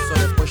know. So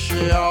they push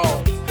she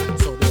out.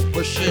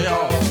 Push she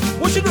out.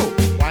 What you do?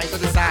 Wind to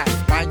the side,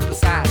 wind to the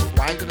side,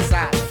 wind to the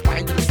side,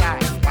 wind to the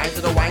side, wind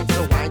to the wind to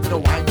the wind to the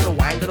wind to the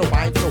wind to the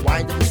wind to the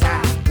wind to the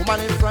side.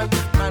 Woman in front,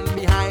 man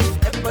behind.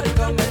 Everybody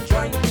come and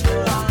join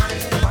the line.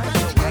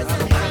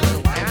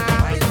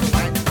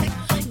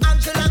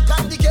 Angela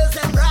got the girls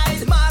and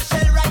ride.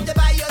 Marshall right there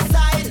by your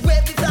side.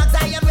 Wave the flags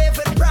high and wave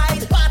with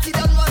pride. Party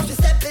done once we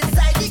step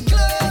inside the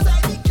club.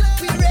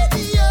 We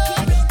ready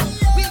up.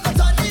 We got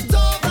on it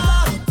over.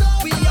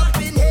 We up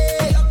in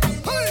here.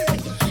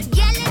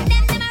 Yelling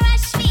them a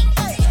rush me.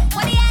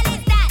 What the hell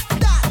is that?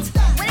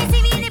 When they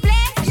see me in the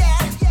place,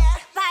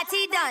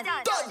 party done.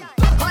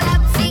 Hold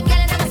up, see,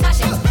 girl, and I'm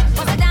smashing.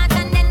 Bust a dance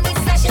and then we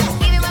slash it.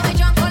 Give him what we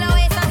drunk, all the way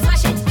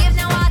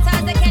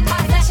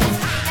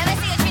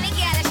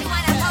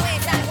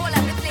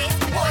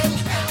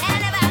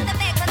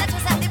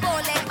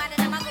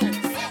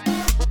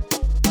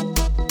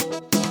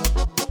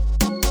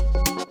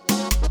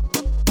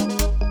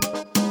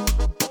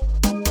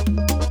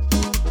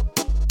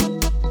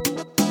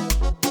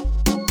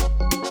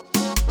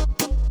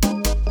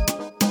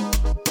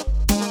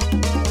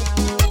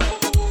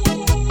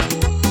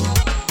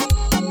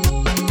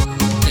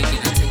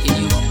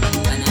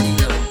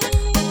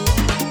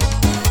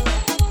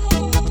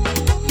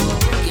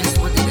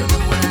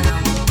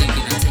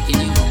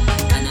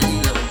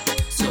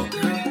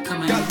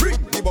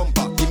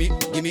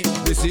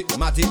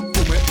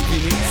come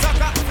vini.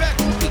 Soca effect.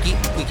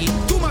 Wiki,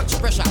 too much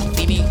pressure,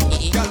 vini.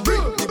 Girl,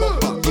 bring the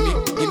bumper,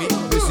 gimme,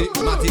 Missy,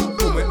 Matty,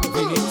 come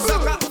vini.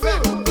 Soca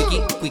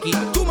effect. Wiki,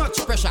 too much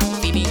pressure,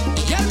 vini.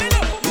 Girl, me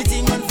love the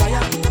thing on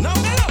fire. Now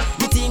me love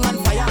the thing on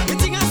fire. The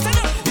thing on stand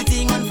up, the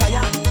thing on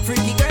fire.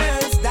 Freaky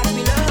girls that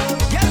me love.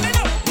 Girl, me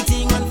love the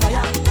thing on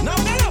fire. Now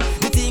me love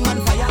the thing on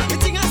fire. The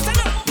thing on stand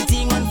up, the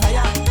thing on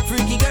fire.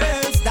 Freaky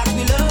girls that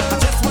we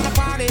love. Just wanna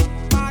party.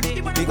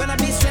 We gonna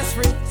be stress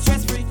free.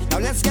 Now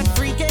let's get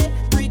freaky.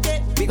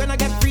 We gonna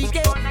get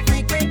freaky.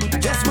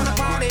 Just wanna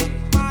party.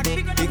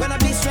 We gonna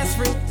be stress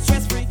free.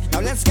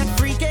 Now let's get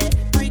freaky.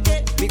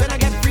 We gonna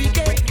get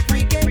freaky.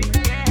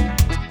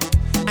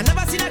 I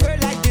never seen a girl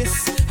like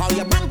this. How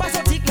your bumper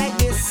so thick like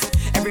this?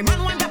 Every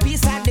man want a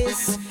piece like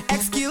this.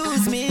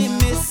 Excuse me,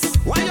 miss.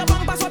 Why your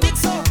bumper so big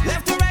so?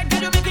 Left to right,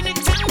 girl, you making it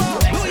jumbo.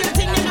 Do your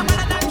thing in a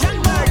better than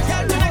jumbo.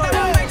 Girl, when I go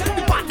down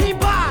right, party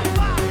bad.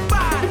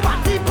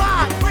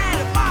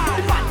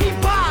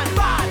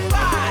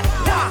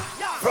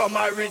 From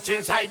my rich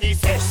inside the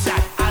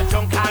session, I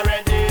drunk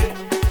already.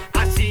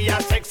 I see a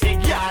sexy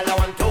girl, I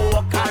want to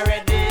walk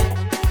already.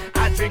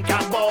 I drink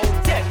about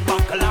 10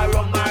 buckle of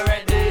rum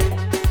already.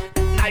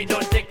 I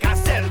don't take a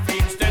selfie,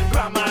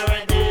 Instagram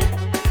already.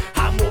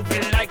 I'm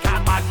moving like a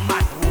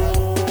madman.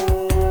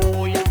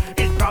 Whoa, yeah.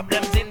 It's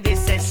problems in this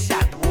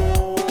session.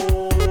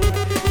 Whoa,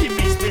 give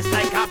me space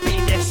like a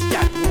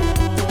pedestrian.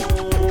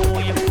 Whoa,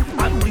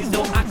 yeah. And please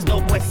don't ask no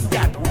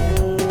question.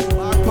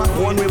 Back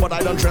one way, but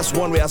I don't dress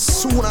one way. As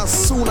soon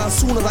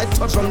as I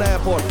touch on the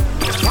airport,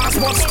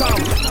 passport stamp,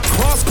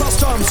 cross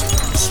customs,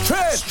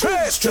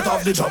 straight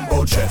off the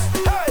jumbo jet.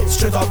 Hey,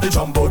 straight off the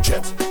jumbo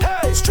jet.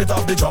 Hey, straight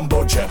off the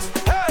jumbo jet.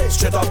 Hey,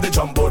 straight off the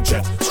jumbo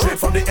jet. Straight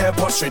from the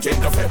airport, straight in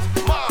the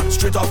fit.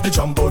 Straight off the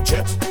jumbo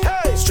jet.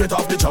 Hey, straight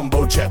off the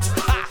jumbo jet.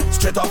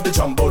 Straight off the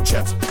jumbo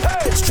jet.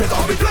 Hey, straight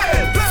off the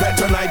plane. Fed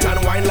tonight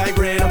and wine like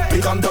rain. We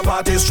come to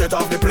party straight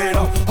off the plane.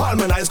 All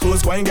my nice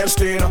clothes going get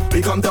stained.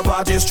 We come to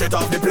party straight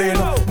off the plane.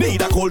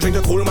 Need a cold drink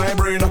to cool my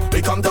brain.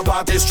 We come to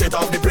party straight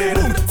off the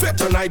plane. Fed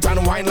tonight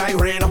and wine like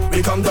rain.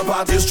 We come to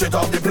party straight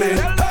off the plane.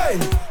 Hey,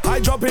 I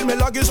drop in my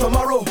luggage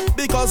tomorrow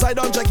because I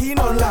don't check in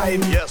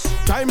online. Yes,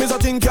 time is a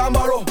thing can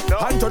borrow.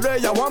 And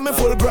today I want me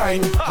full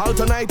grind. All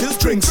tonight is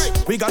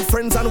drinks. We got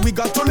friends and we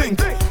got to link.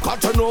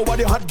 Got to know what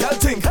the hot girl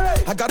think.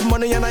 I got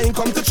money and I ain't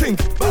come to chink.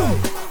 Boom.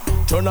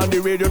 Turn on the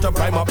radio to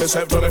prime up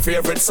yourself to my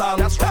favorite song.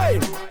 Hey,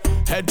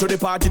 head to the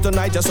party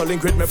tonight just to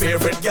link with my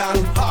favorite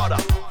gang.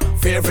 Harder,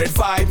 favorite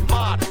vibe,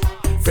 mad,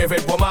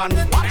 favorite woman.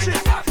 Watch it.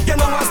 You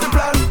know what's the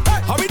plan?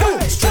 How we do?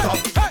 Straight up.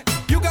 Hey,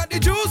 you got the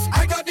juice,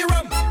 I got the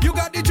rum. You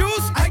got the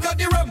juice, I got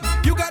the rum.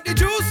 You got the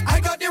juice, I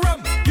got the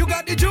rum. You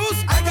got the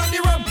juice, I got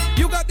the rum.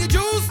 You got the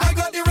juice, I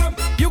got the rum.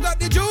 You got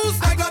the juice,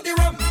 I got the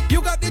rum.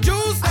 You got the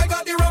juice, I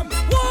got the rum.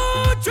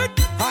 Watch it.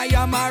 I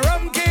am a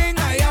rum king,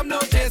 I am no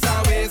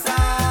chaser waster.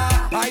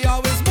 I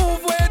always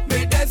move with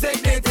me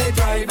designated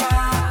driver,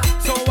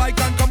 so I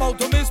can come out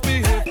to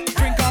misbehave.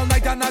 Drink all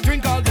night and I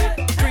drink all day.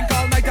 Drink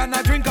all night and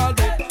I drink all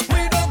day.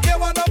 We don't care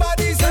what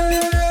nobody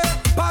say.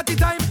 Party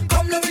time,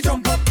 come let me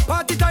jump up.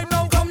 Party time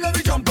now, come let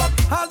me jump up.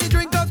 All the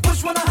drinkers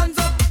push one hands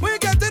up. We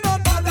getting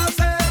on bad I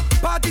say.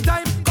 Party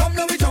time, come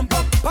let me jump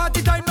up.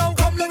 Party time now,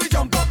 come let me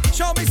jump up.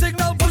 Show me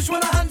signal, push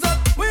one hands up.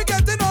 We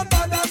getting on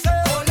bad I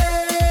say. Ole,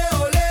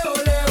 ole,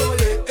 ole,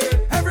 ole, eh.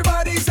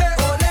 Everybody say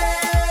ole,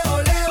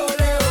 ole,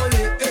 ole, ole,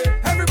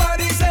 eh.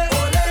 Everybody say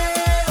ole,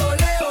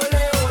 ole, ole,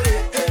 ole,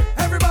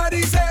 eh.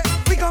 Everybody say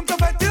we come to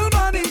bed till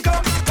morning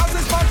come, 'cause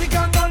this party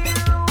can't done.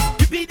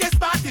 You be this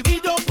party, we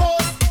don't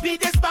pause. Be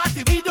this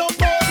party, we don't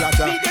pause.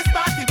 Be this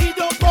party, we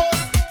don't pause.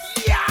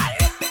 Yeah.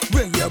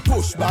 When you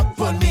push back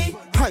on me,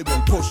 I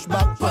will push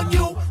back on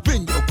you.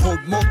 When you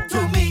come up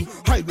to me,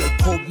 I will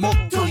come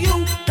up to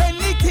you.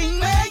 Anything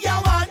where you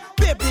want,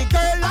 baby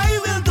girl, I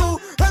will do.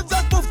 And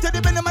just move to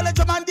the minimum and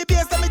drum and the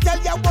bass. Let me tell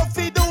you what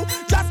we do.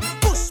 Just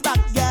push back,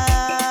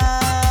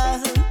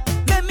 girl.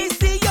 Let me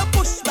see you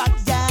push back,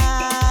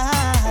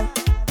 girl.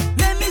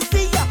 Let me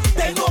see you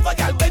bend over,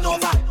 girl, bend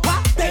over.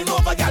 What? Bend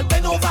over, girl,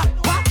 bend over.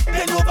 What?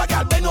 Bend over,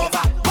 girl, bend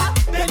over. What?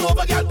 Bend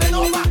over, girl, bend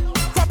over.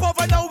 Crop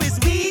over now is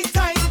we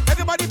time.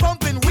 Everybody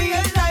pumping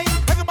wheel line.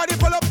 Everybody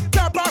pull up,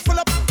 car park full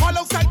up. All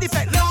outside the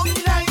fed long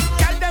line.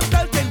 Girl them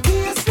belting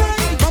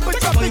baseline. Bump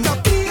it up in the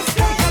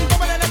baseline.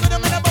 Bubble and a good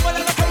and a bubble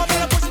and a come up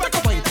and a push back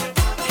away.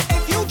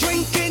 If you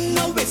drinking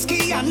a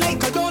whiskey and I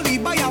could only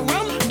buy a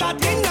rum,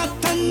 that ain't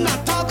nothing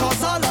at all,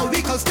 'cause all our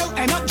vehicles still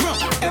end up drunk.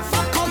 If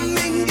I come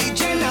in the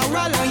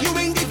general and you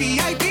in the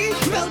VIP,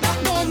 well that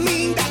don't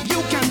mean that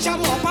you can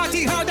jam or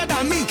party harder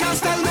than me. Can't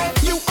tell me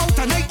you out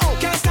and I out.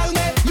 Can't tell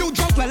me you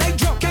drunk well I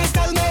drunk. Can't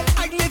tell me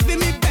I living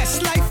me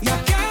best life. You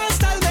can't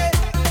tell me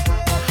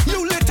you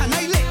lit and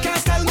I lit.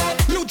 Can't tell me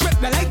you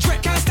drip well I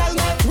drip. Can't tell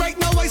me right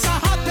now I so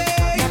happy.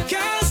 You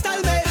can't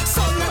tell me,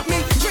 so let me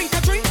drink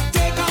a drink,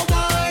 take a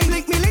wine,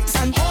 link me links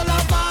and all a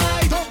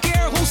vibe. Don't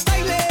care who's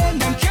styling.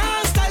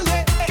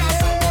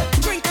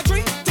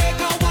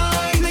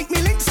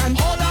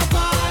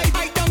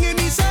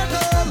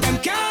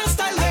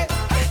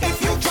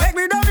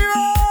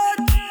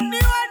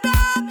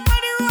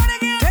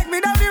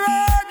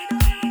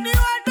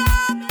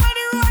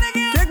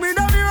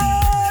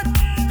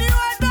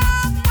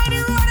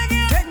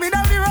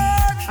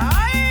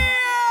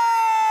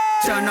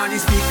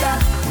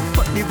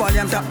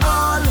 to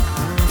all.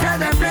 Tell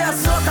them play a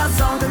soca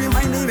song to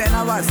remind me when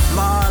I was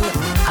small.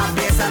 A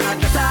bass and a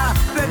guitar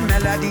with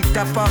melody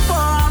to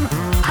perform.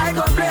 I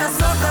go play a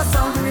soca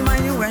song to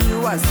remind you when you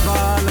was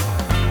small.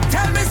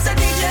 Tell Mr.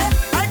 DJ,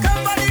 I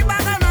come for the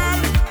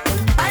banana.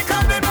 I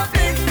come with my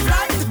big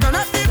flag to turn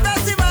up the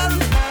festival.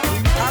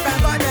 I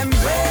got them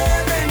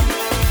waving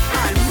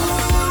and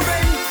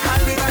moving,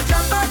 and we gon'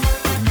 jump up.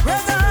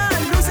 Raise your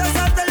hand, lose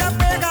yourself till you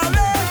break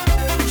away.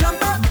 Jump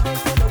up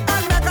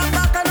and make a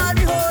back and all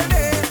the whole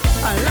day.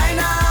 And line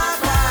up,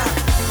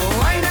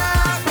 wind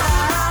up,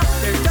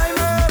 take time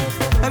up,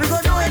 and we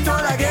gon' do it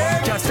all again.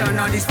 Just turn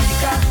on the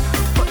speaker,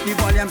 put the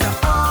volumes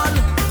up all.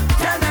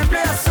 Tell them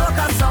play a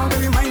soca song to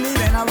remind me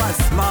when I was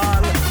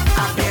small.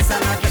 A bass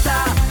and a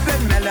guitar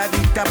with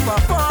melody to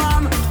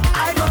perform.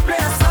 I go play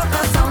a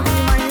soca song to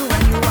remind you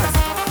when you was.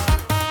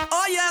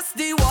 Oh yes,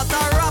 the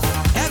water rough.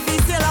 Every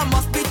sailor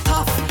must be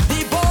tough. The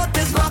boat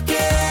is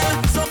rocking,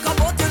 soca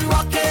boat is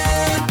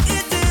rocking.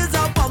 It is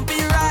a bumpy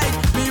ride.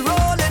 We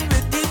rolling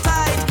with the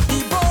tide. The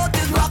boat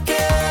is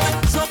rocking,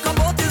 soca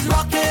boat is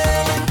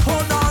rocking.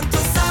 Hold on to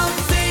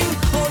something,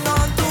 hold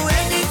on to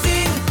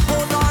anything,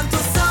 hold on to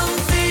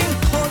something,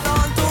 hold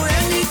on to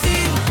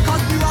anything.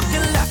 'Cause we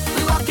rocking left,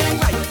 we rocking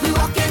right, we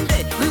rocking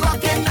day, we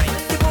rocking night.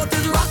 The boat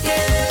is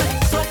rocking,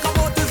 soca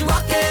boat is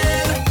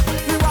rocking.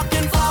 We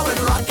rocking forward,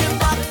 rocking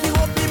back. We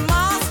hope the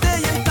mast stay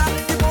intact.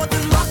 The boat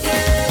is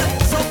rocking,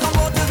 soca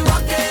boat is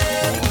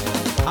rocking.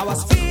 I was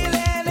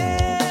feeling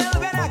ill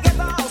when I get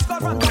the house call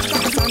from Dr.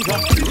 Cassandra.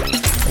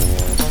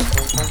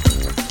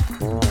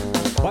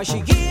 Why she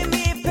give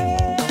me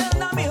pain,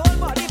 now me whole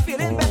body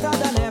feeling better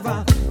than ever.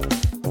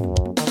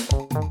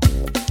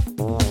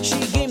 She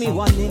gave me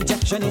one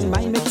injection in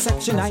my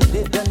midsection, I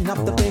didn't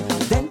have to pay.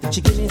 Then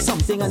she gave me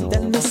something and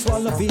then me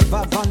swallow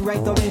fever van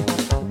right away.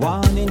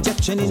 One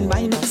injection in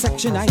my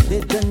midsection, I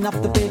didn't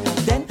have to pay.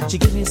 Then she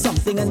gave me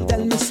something and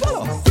then me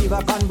swallow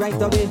fever van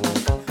right away.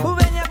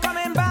 When you're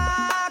coming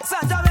back,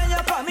 Santa, when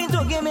you're coming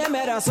to give me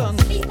medicine.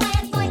 Be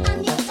quiet, boy,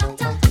 I'm your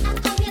doctor. I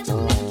come here to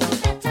make you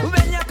better.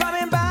 When you're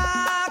coming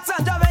back,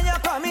 Santa, when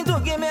you're coming to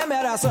give me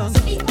medicine.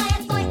 Be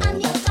quiet, boy, I'm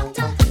your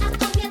doctor. I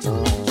come here to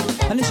make you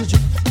better. And then she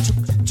juk, juk,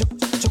 juk,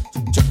 juk,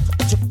 juk,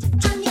 juk,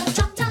 I'm your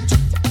doctor.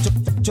 juk,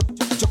 juk,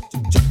 juk,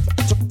 juk,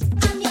 juk.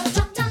 I'm your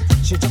doctor.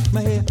 She took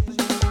my hair,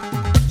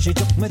 she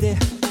took my day,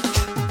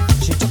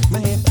 she took my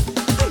hair,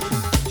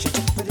 she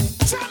took my day.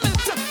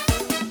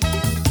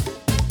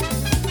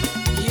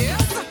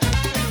 Yes.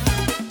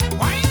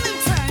 Winding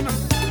time.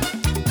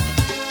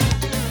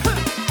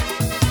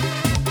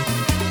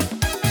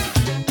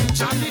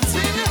 Johnny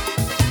Ting.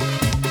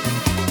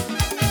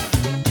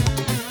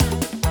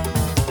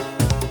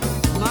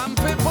 Man,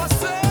 people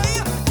say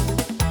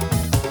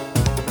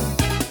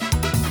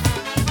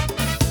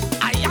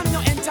I am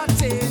your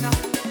entertainer,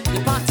 the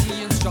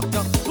party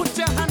instructor. Put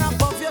your hand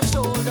above your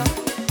shoulder.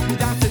 We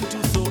dancing to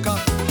soca.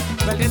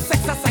 Well, this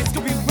exercise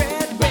could be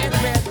red, red,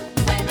 red.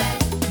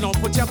 Now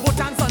put your both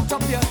hands on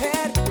top of your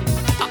head.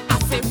 I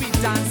say we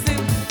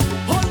dancing,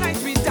 whole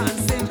night we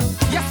dancing.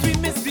 Yes, we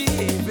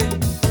misbehaving.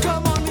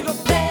 Come on, we go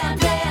play and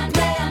play and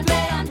play and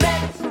play and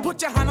play.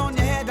 Put your hand on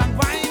your head and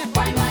whine,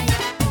 whine, whine,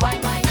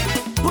 whine, whine.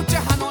 Put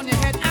your hand on your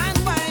head and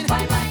whine,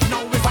 whine, whine.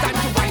 Now it's time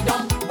to wind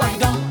down, wind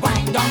down,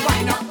 wind down,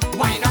 wind up,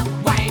 wind up,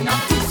 wind up.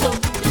 Do so,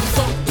 do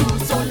so, do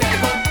so. Let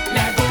go,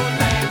 let go,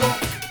 let go.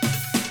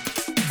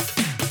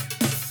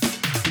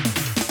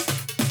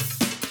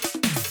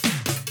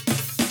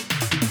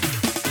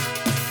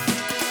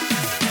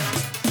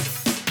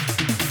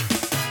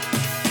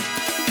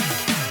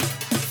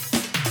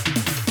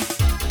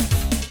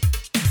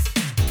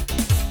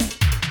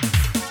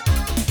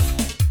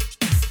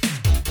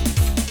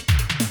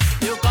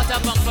 You got a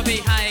bumper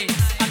behind,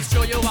 I'm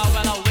sure you are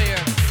well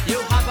aware. You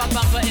have a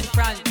bumper in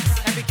front,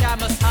 every car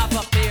must have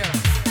a pair.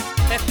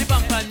 If the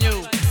bumper new,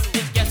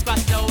 it gets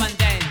scratched now and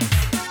then.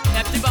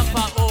 If the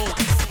bumper old,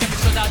 can be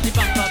sure that the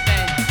bumper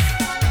bend.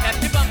 If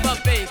the bumper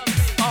big,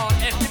 or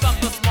if the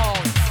bumper small,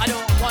 I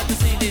don't want to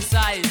see the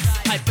size.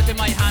 I put in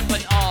my hand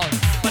on all.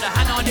 Put a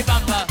hand on the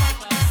bumper,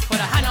 put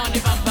a hand on the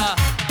bumper,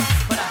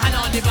 put a hand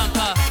on the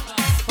bumper,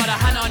 put a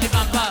hand on the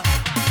bumper.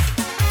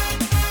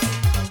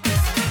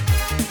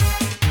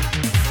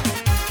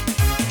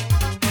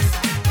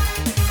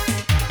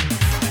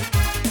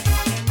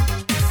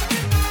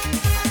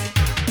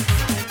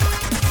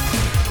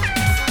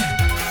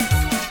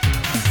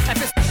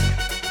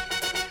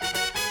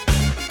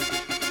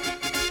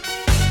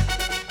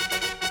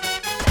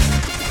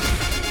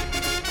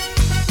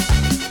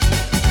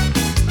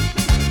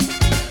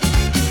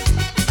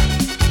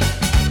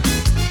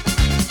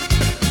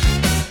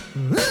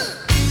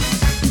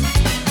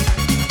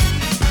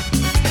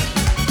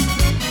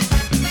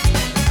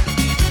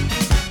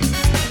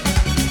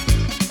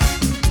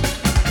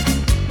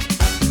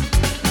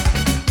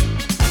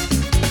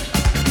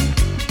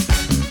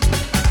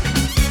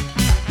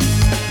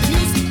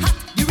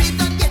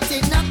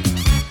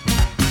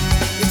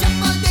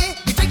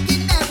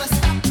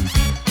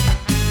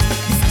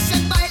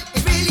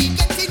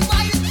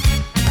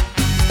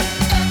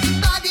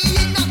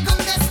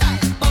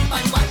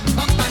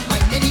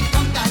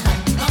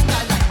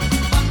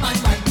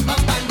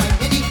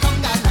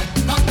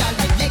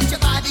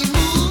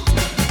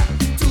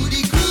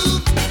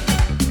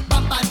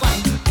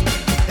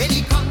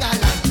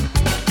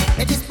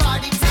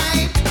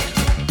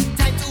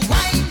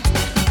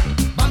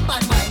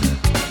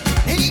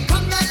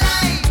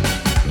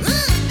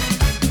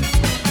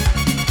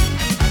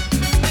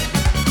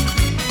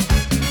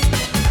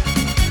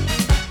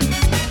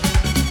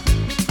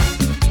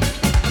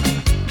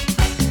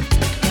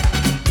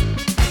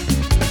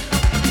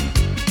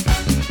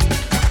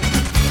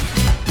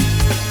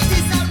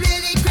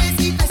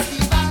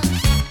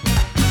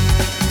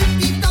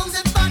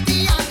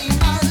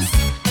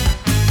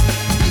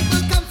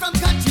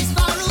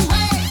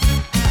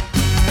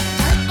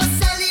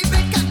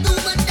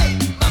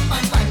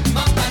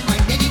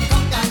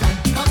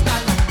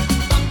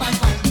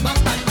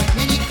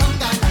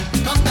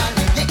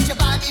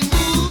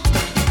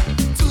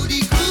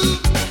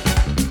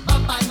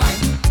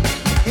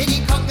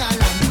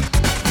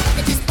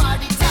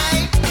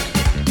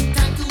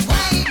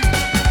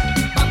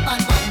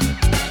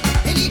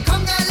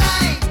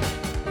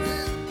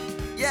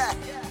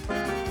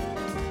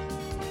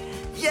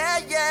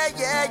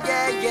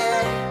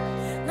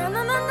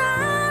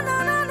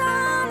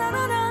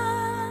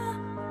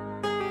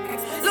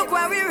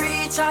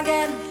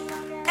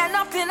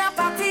 up in a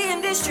party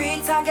in the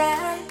streets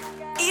again.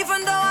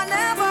 Even though I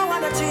never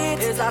wanna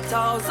cheat, it's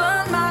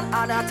 1,000 man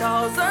and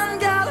 1,000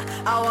 girl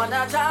I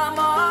wanna jam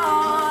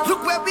on.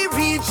 Look where we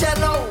reach,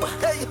 hello.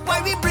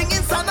 Why we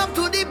bringing sun up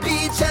to the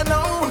beach,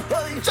 hello.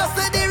 Just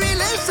say the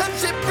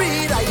relationship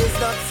breed. I is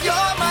not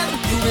your man,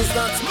 you is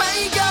not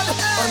my girl.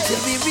 Until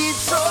we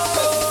reach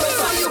home.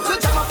 So you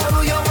could jam up on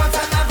who you want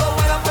and I go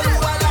well up on who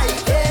I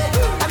like it.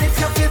 And if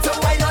you feel to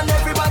wine on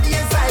everybody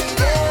inside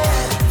it.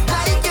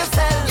 Like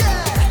yourself,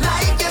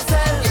 like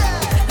yourself,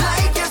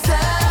 like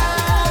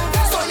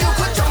yourself. So you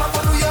could jam up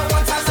on who you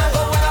want and I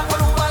go well up on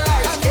who I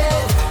like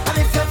it. And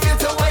if you feel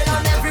to wine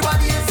on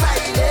everybody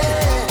inside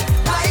it.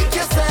 Like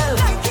yourself,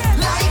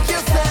 like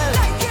yourself,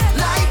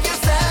 like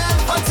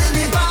yourself. Until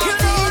we party. You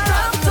know I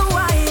love to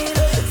wine,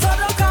 so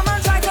don't come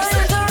and try to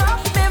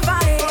interrupt me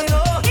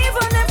vibe.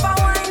 Even if I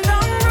wind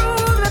down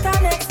rude with our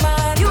next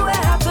man, you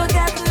will have to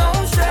get no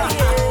straight.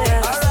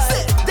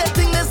 The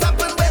thing that's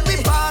happen when we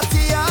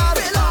party hard.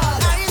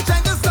 I ain't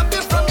trying to stop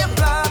you from your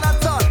plan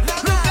at all.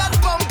 Look at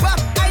bumper,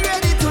 I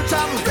ready to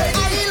jam. I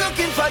ain't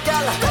looking for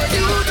y'all,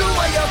 you do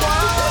what you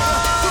want.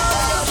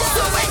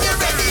 So when you're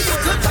ready, you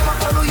could jam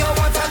up on who you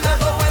want and I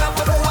go well up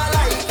on who I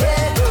like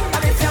it.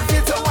 And if you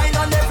feel to wine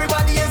on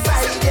everybody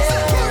inside it.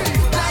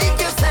 Like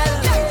yourself,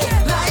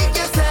 like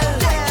yourself,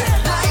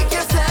 like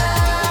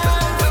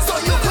yourself. So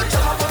you could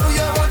jam up on who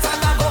you want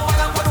and I go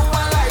well up on who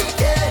I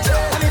like it.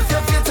 And if you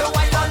feel to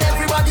wine on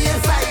everybody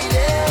inside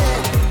it.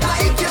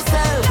 Like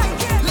yourself,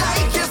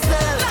 like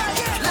yourself,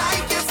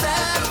 like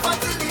yourself.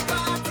 Until the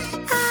party.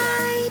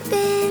 I've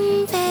been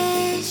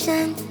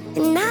patient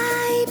and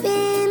I've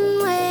been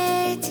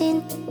waiting.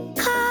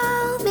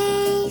 Call me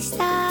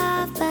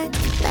stubborn,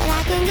 but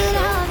I can get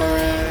over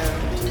it.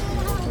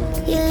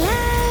 You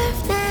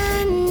left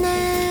and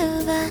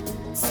never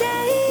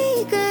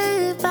say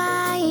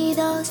goodbye.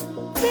 Those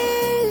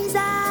tears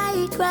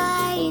I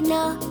cried,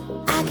 no,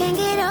 I can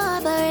get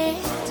over it.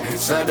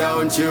 So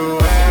don't you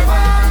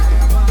ever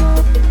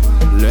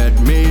let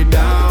me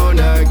down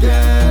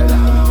again.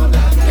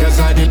 Cause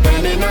I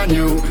depending on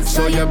you,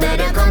 so you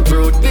better come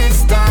through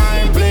this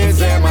time. Please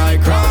hear my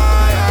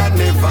cry. And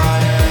if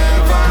I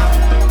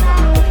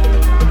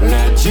ever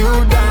let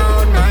you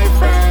down, my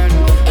friend,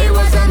 it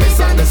was a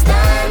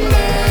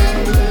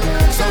misunderstanding.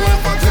 So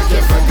if I took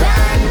you for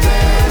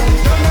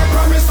granted, then I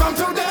promise from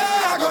today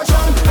I go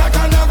jump like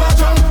I never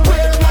jump,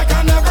 wave like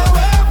I never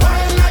wave,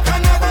 wine like I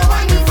never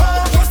wine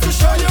before, just to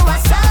show you a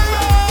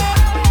sorrow.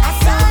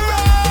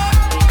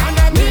 And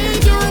I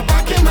need you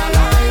back in my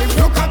life.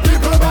 Look at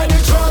people by the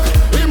truck,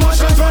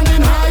 emotions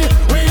running high.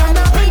 We end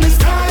up in the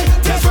sky,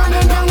 tears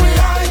running down we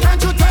eye.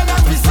 Can't you tell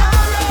that we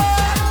sorry?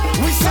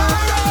 We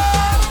sorry.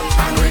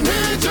 And we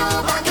need you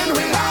back in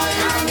we life.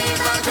 And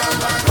if I come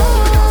back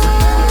home,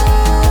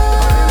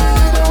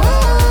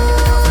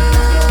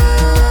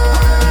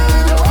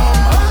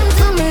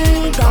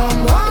 come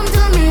home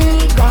to me,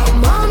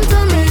 come home to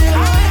me.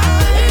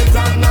 It's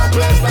not no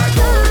place like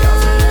home.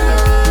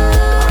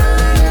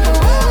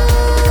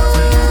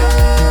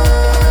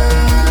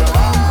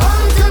 Come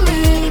home to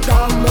me,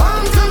 come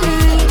home to me,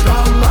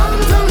 come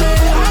home to me.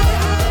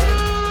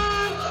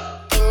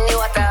 In the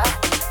water,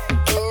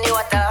 in the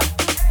water,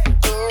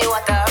 in the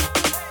water,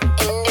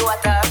 in the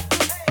water,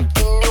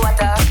 in the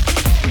water,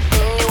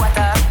 in the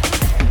water,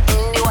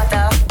 in the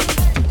water,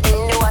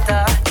 in the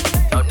water.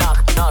 Now knock,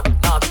 knock,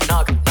 knock,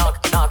 knock, knock,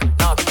 knock, knock,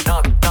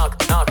 knock, knock,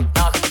 knock,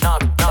 knock, knock,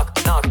 knock,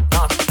 knock,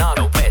 knock, knock.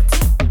 Now wet,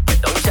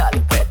 don't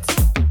Charlie wet,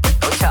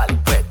 don't Charlie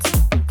wet,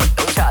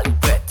 don't Charlie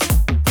wet,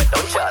 don't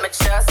Charlie. Wet my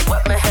chest,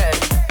 wet my head,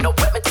 no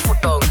wet me to foot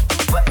down.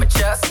 Wet my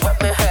chest, wet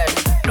my head,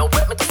 no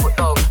wet me to foot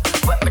down.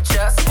 Wet my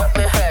chest, wet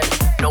my head,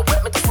 no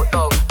wet me to foot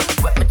down.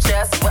 Wet my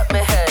chest, wet my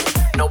head,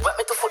 no wet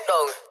me to foot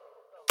down.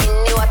 In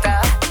the water,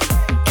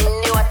 in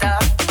the water,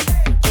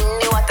 in the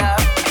water,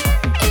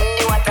 in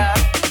the water,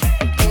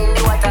 in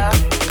the water,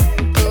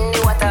 in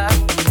the water,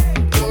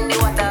 in the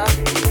water,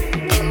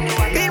 in the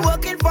water. Been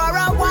working for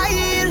a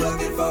while.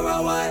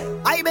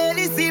 I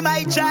barely see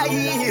my child.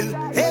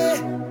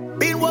 Hey,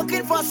 been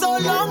working for so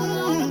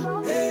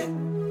long.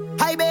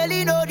 I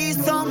barely know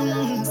these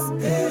songs.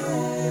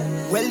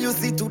 Well, you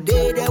see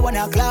today they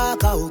wanna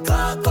clock out.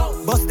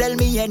 Boss tell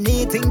me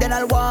anything, then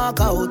I'll walk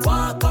out.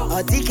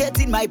 A ticket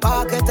in my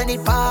pocket and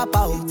it pop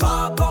out.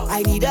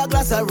 I need a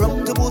glass of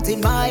rum to put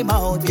in my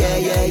mouth.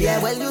 Yeah.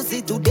 Well, you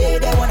see today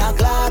they wanna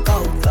clock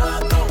out.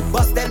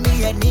 Boss tell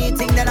me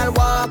anything, then I'll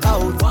walk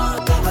out.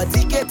 A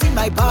ticket in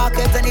my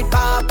pocket and it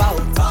pop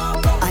out.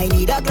 I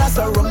need a glass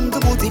of rum to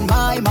put in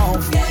my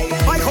mouth.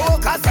 My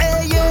coca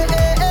say yeah.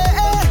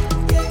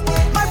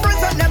 My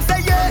friends and them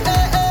say yeah.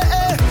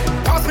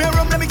 Pass me a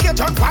rum, let me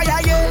catch on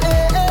fire yeah.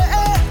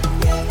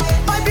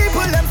 My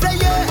people them say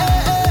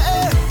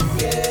yeah.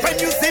 When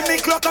you see me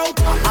clock out,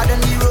 I'm out on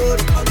the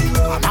road.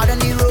 I'm out on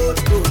the road.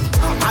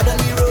 I'm out on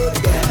the road.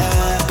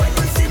 Yeah. When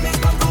you see me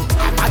clock out,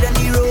 I'm out on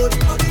the road.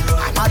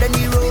 I'm out on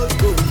the road.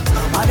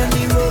 I'm out on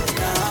the road.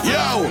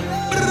 Yo,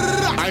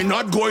 I'm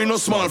not going boy no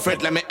small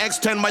fret. Let me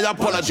extend my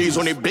apologies.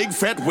 Only big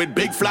fret with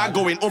big flag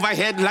going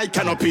overhead like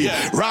canopy.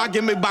 Rag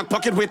in me back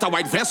pocket with a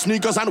white vest,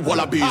 sneakers and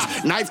wallabies.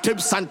 Knife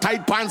tips and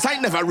tight pants, I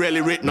never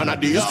really rate none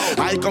of these.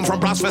 I come from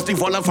brass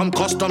festival and from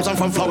customs and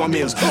from flour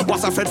mills.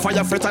 Was a fed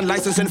fire fret and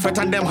licensing fret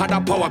and them had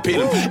a power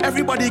pill.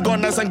 Everybody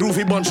gone nice and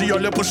groovy bunchy,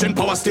 all you pushing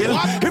power still.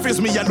 If it's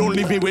me alone,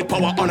 leave me with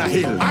power on a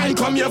hill. I ain't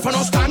come here for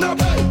no stand up.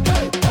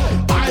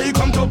 I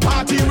come to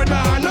party with my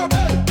hand up.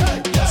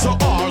 So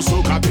all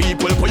soca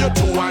people, put your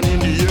 2 1 in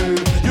the air.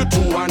 You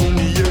 2 1 in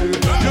the air.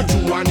 You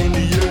 2 1 in the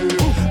air.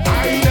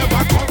 I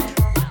never come.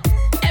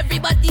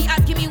 Everybody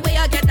asking me where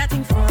I get that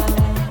thing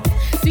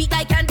from. Sweet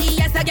like candy,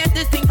 yes, I get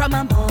this thing from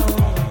my mom.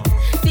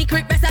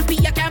 Secret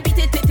recipe, I can't beat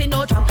it in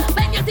no drum.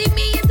 When you see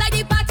me inside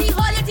the party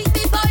hall, you teach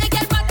before you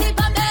get ratty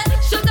bam bam.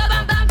 Sugar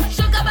bam bam,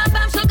 sugar bam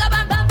bam, sugar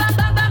bam bam bam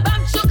bam bam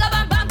bam. Sugar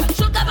bam bam,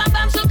 sugar bam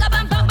bam, sugar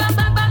bam bam bam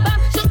bam bam bam.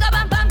 Sugar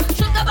bam bam,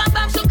 sugar bam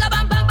bam, sugar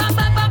bam bam bam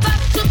bam bam bam.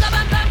 Sugar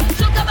bam bam,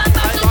 sugar bam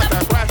bam, sugar. I got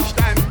a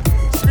question.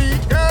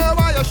 Sweet girl,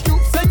 why you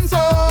stooping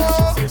so?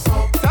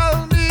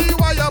 Tell me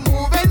why you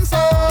moving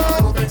so.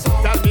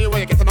 Tell me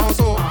where you getting on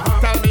so.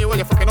 Tell me where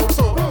you fucking out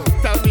so.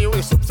 Tell me where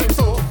you stooping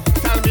so.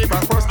 Tell me,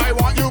 but first I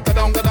want you go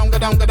down, go down, go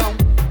down, go down.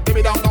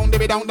 Dibby down, down,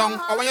 dibby down, down.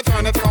 Or when you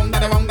turn it around,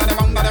 that around, that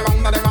around, that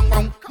around, that around,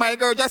 round. My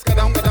girl, just go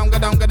down, go down, go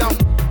down, go down.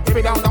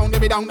 Dibby down, down,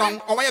 dibby down,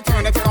 down. Or when you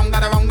turn it around,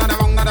 that around, that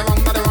around, that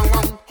around, that around,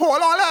 round.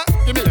 Hold on,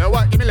 look. Give me little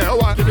what, give me little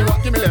what, give me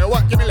what, give me little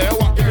what, give me little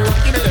what, give me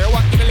what, give me little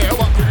what, give me little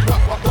what.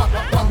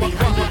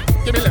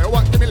 Give me little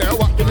what, give me little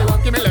what, give me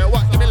what, give me little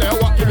what, give me little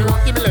what, give me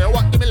what, give me little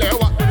what, give me little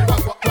what.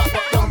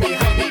 Down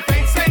behind the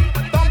fencing,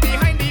 down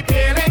behind the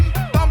paling,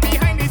 down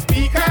behind the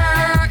speaker.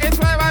 It's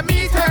where I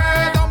meet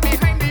her. Down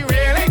behind the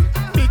railing,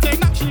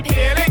 beating up she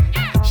paling.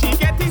 She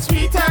getting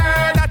sweeter.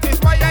 That is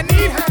why I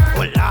need her.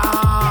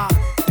 Hola,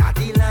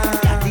 daddy la,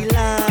 daddy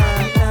la,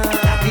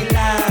 daddy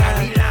la,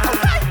 daddy la.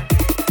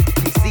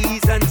 The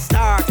season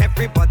start,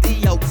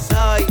 everybody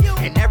outside,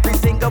 in every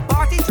single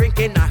party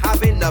drinking and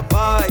having a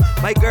vibe.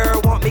 My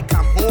girl want me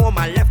come home,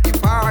 I left the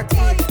party.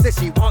 Says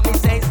she want me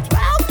since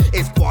 12,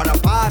 it's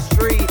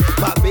 3:15.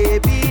 But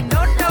baby, no,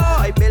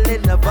 I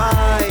feeling the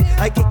vibe.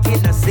 I kick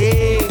in the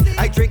sing,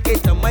 I drink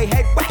it to my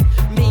head wet.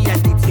 Me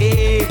and the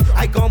team,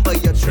 I gon' buy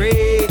a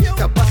tree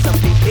to bust up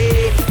the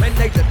day. When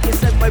I just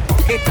kiss in my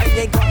pocket, I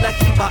ain't gonna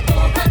keep up.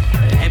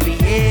 Let me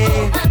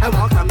in, I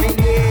won't come in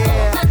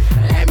here.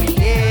 Let me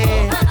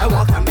in, I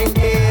won't come in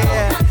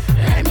here.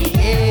 Let me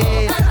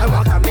in, I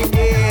won't come in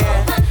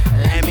here.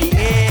 Let me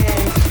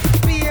in,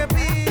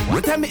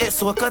 baby. Tell me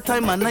it's soca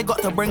time and I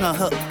got to bring a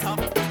hook.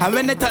 And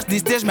when they touch the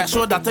stage, make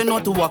sure that I know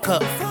to walk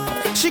up.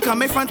 She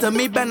come in front of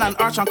me, bend and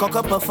arch and cock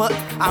up her foot.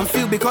 I'm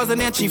feel because the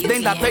name chief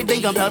thing that I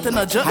think I'm pelting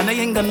a juk. And I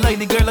ain't gonna lie,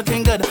 the girl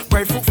looking good.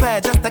 Breadfruit fair,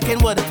 just like in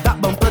wood.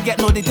 That bumper get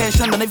no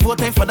detention, and they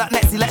voting for that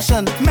next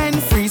election. Men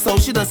free, so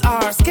she does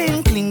our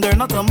skin clean, girl,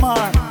 not a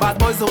mar. Bad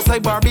boys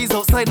outside, Barbies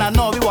outside, now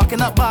no, we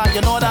walking up bad.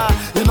 You know that,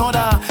 you know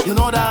that, you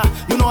know that,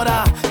 you know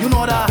that, you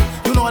know that,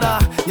 you know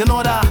that, you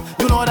know that,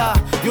 you know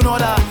that, you know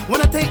that. When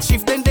I think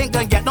chief thing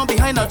gonna get down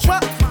behind a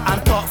truck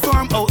and talk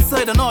firm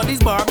outside, and all these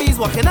Barbies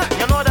walking up.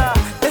 You know that.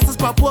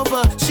 Pop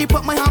over, she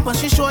put my hand on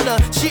she shoulder.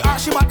 She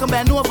arch, she back and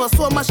bend over.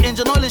 So much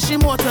engine oil in she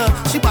motor.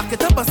 She back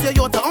it up and say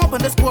yo to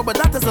open this poor, but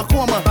that is a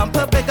coma.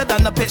 Bumper bigger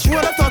than a bitch. You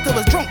would have thought it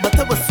was drunk, but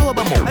it was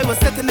sober. I was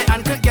sitting it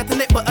and couldn't get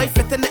in it, but I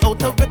fit in it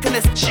out of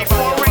wickedness. She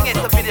phone ring it,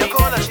 the video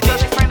call her. She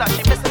tells she friend that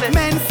she missing it.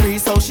 Men free,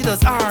 so she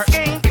does art.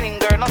 Skin clean,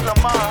 girl, not a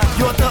man.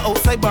 You're the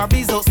outside,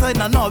 Barbies outside.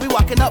 Now no, we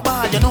walking up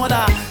bad. You know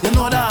that, you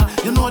know that,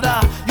 you know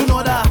that, you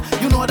know that,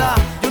 you know that,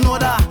 you know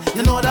that,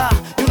 you know that,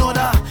 you know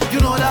that, you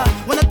know that.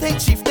 When I think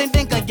chief thing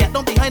can get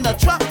down behind the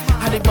truck,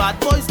 and the bad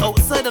boys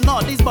outside and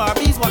all these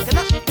Barbies walking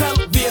up. Pelt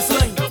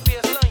baseline,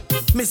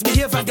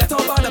 misbehave and get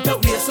all bad the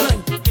pelt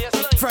baseline.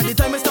 From the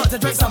time I start to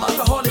drink some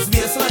alcohol, it's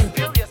baseline.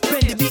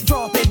 When the beat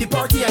drop in the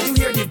party and you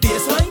hear the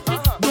baseline,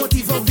 don't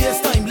even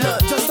waste time,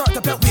 look, just start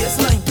the pelt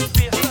baseline.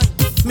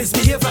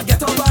 Misbehave and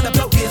get all bad the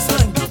pelt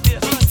baseline.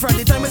 From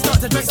the time I start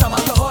to drink some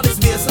alcohol, it's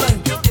baseline.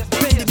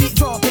 When the beat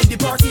drop in the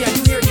party and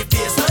you hear the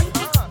baseline,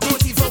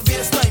 don't even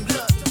waste time,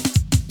 look.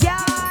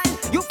 Yeah,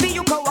 you feel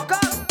you can walk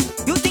up.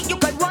 You think you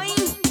can whine?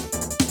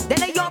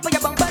 Then I yawn for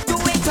your bumper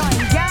doing time.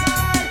 Yeah,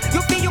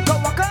 you feel you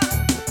can walk up.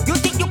 You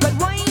think you can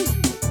whine?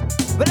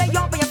 Well, I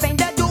yawn for your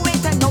fender doing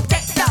time. No,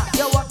 take that.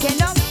 You're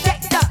walking up,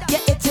 take that.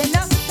 You're itching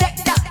up,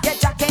 take that. You're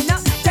jacking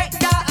up, take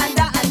that. And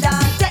that,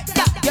 take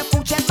that. You're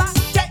pushing back,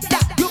 take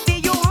that. You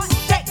feel you hot,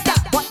 take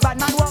that. What bad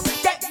man walk,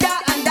 take that.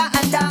 And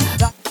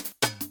that.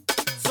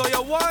 So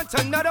you want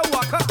another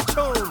walk up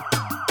tune?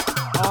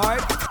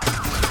 Alright.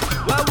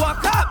 Well,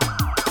 walk up,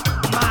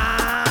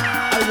 man.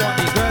 I want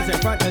the girls in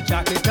front to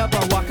jack it up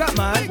and walk up,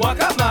 man. Walk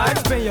up, man.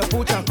 Spin your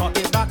foot and cock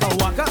it back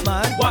and walk up,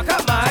 man. Walk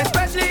up, man.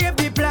 Especially if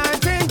the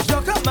planting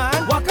joke up,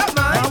 man. Walk up,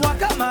 man. Now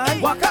walk up,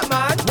 man. Walk up,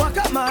 man. Walk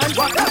up, man.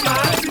 Walk up,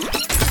 man.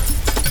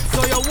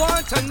 So you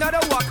want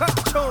another walk up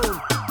tune?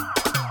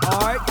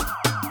 Alright.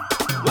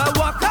 Well,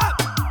 walk up,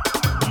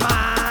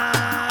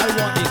 man. I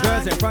want the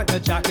girls in front to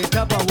jack it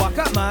up and walk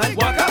up, man.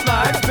 Walk up,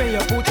 man. Spin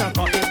your foot and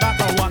cock it back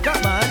and walk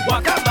up, man.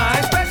 Walk up,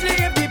 man.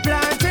 Especially if the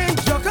planting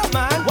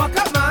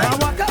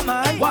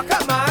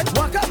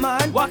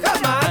man, walk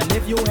up man. And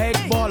if you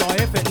head ball or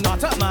if it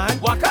not up man,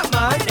 walk up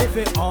man. If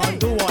it on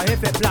do or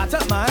if it flat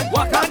up man,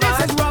 walk up man.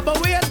 This is rubber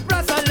waist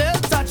plus a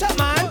little touch up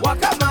man,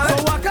 walk up man.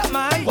 So walk up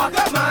man, walk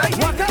up man,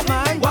 walk up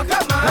man, walk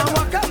up man,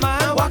 walk up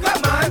man, walk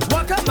up man,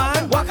 walk up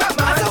man, walk up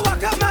man. So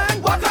walk up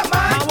man, walk up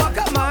man, walk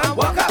up man,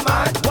 walk up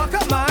man, walk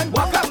up man,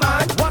 walk up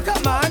man, walk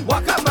up man,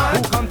 walk up man.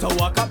 Who come to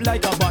walk up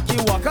like a bucky,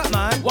 walk up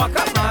man, walk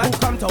up man. Who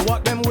come to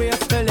walk them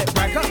waist till it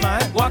break up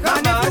man, walk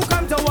up man. If you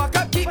come to walk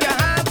up, keep your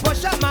hand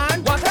push up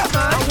man, walk up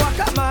man, walk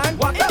up man,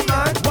 walk up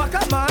man, walk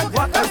up man,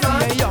 walk up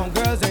man. See young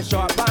girls in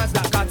short pants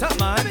that cut up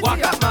man,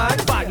 walk up man.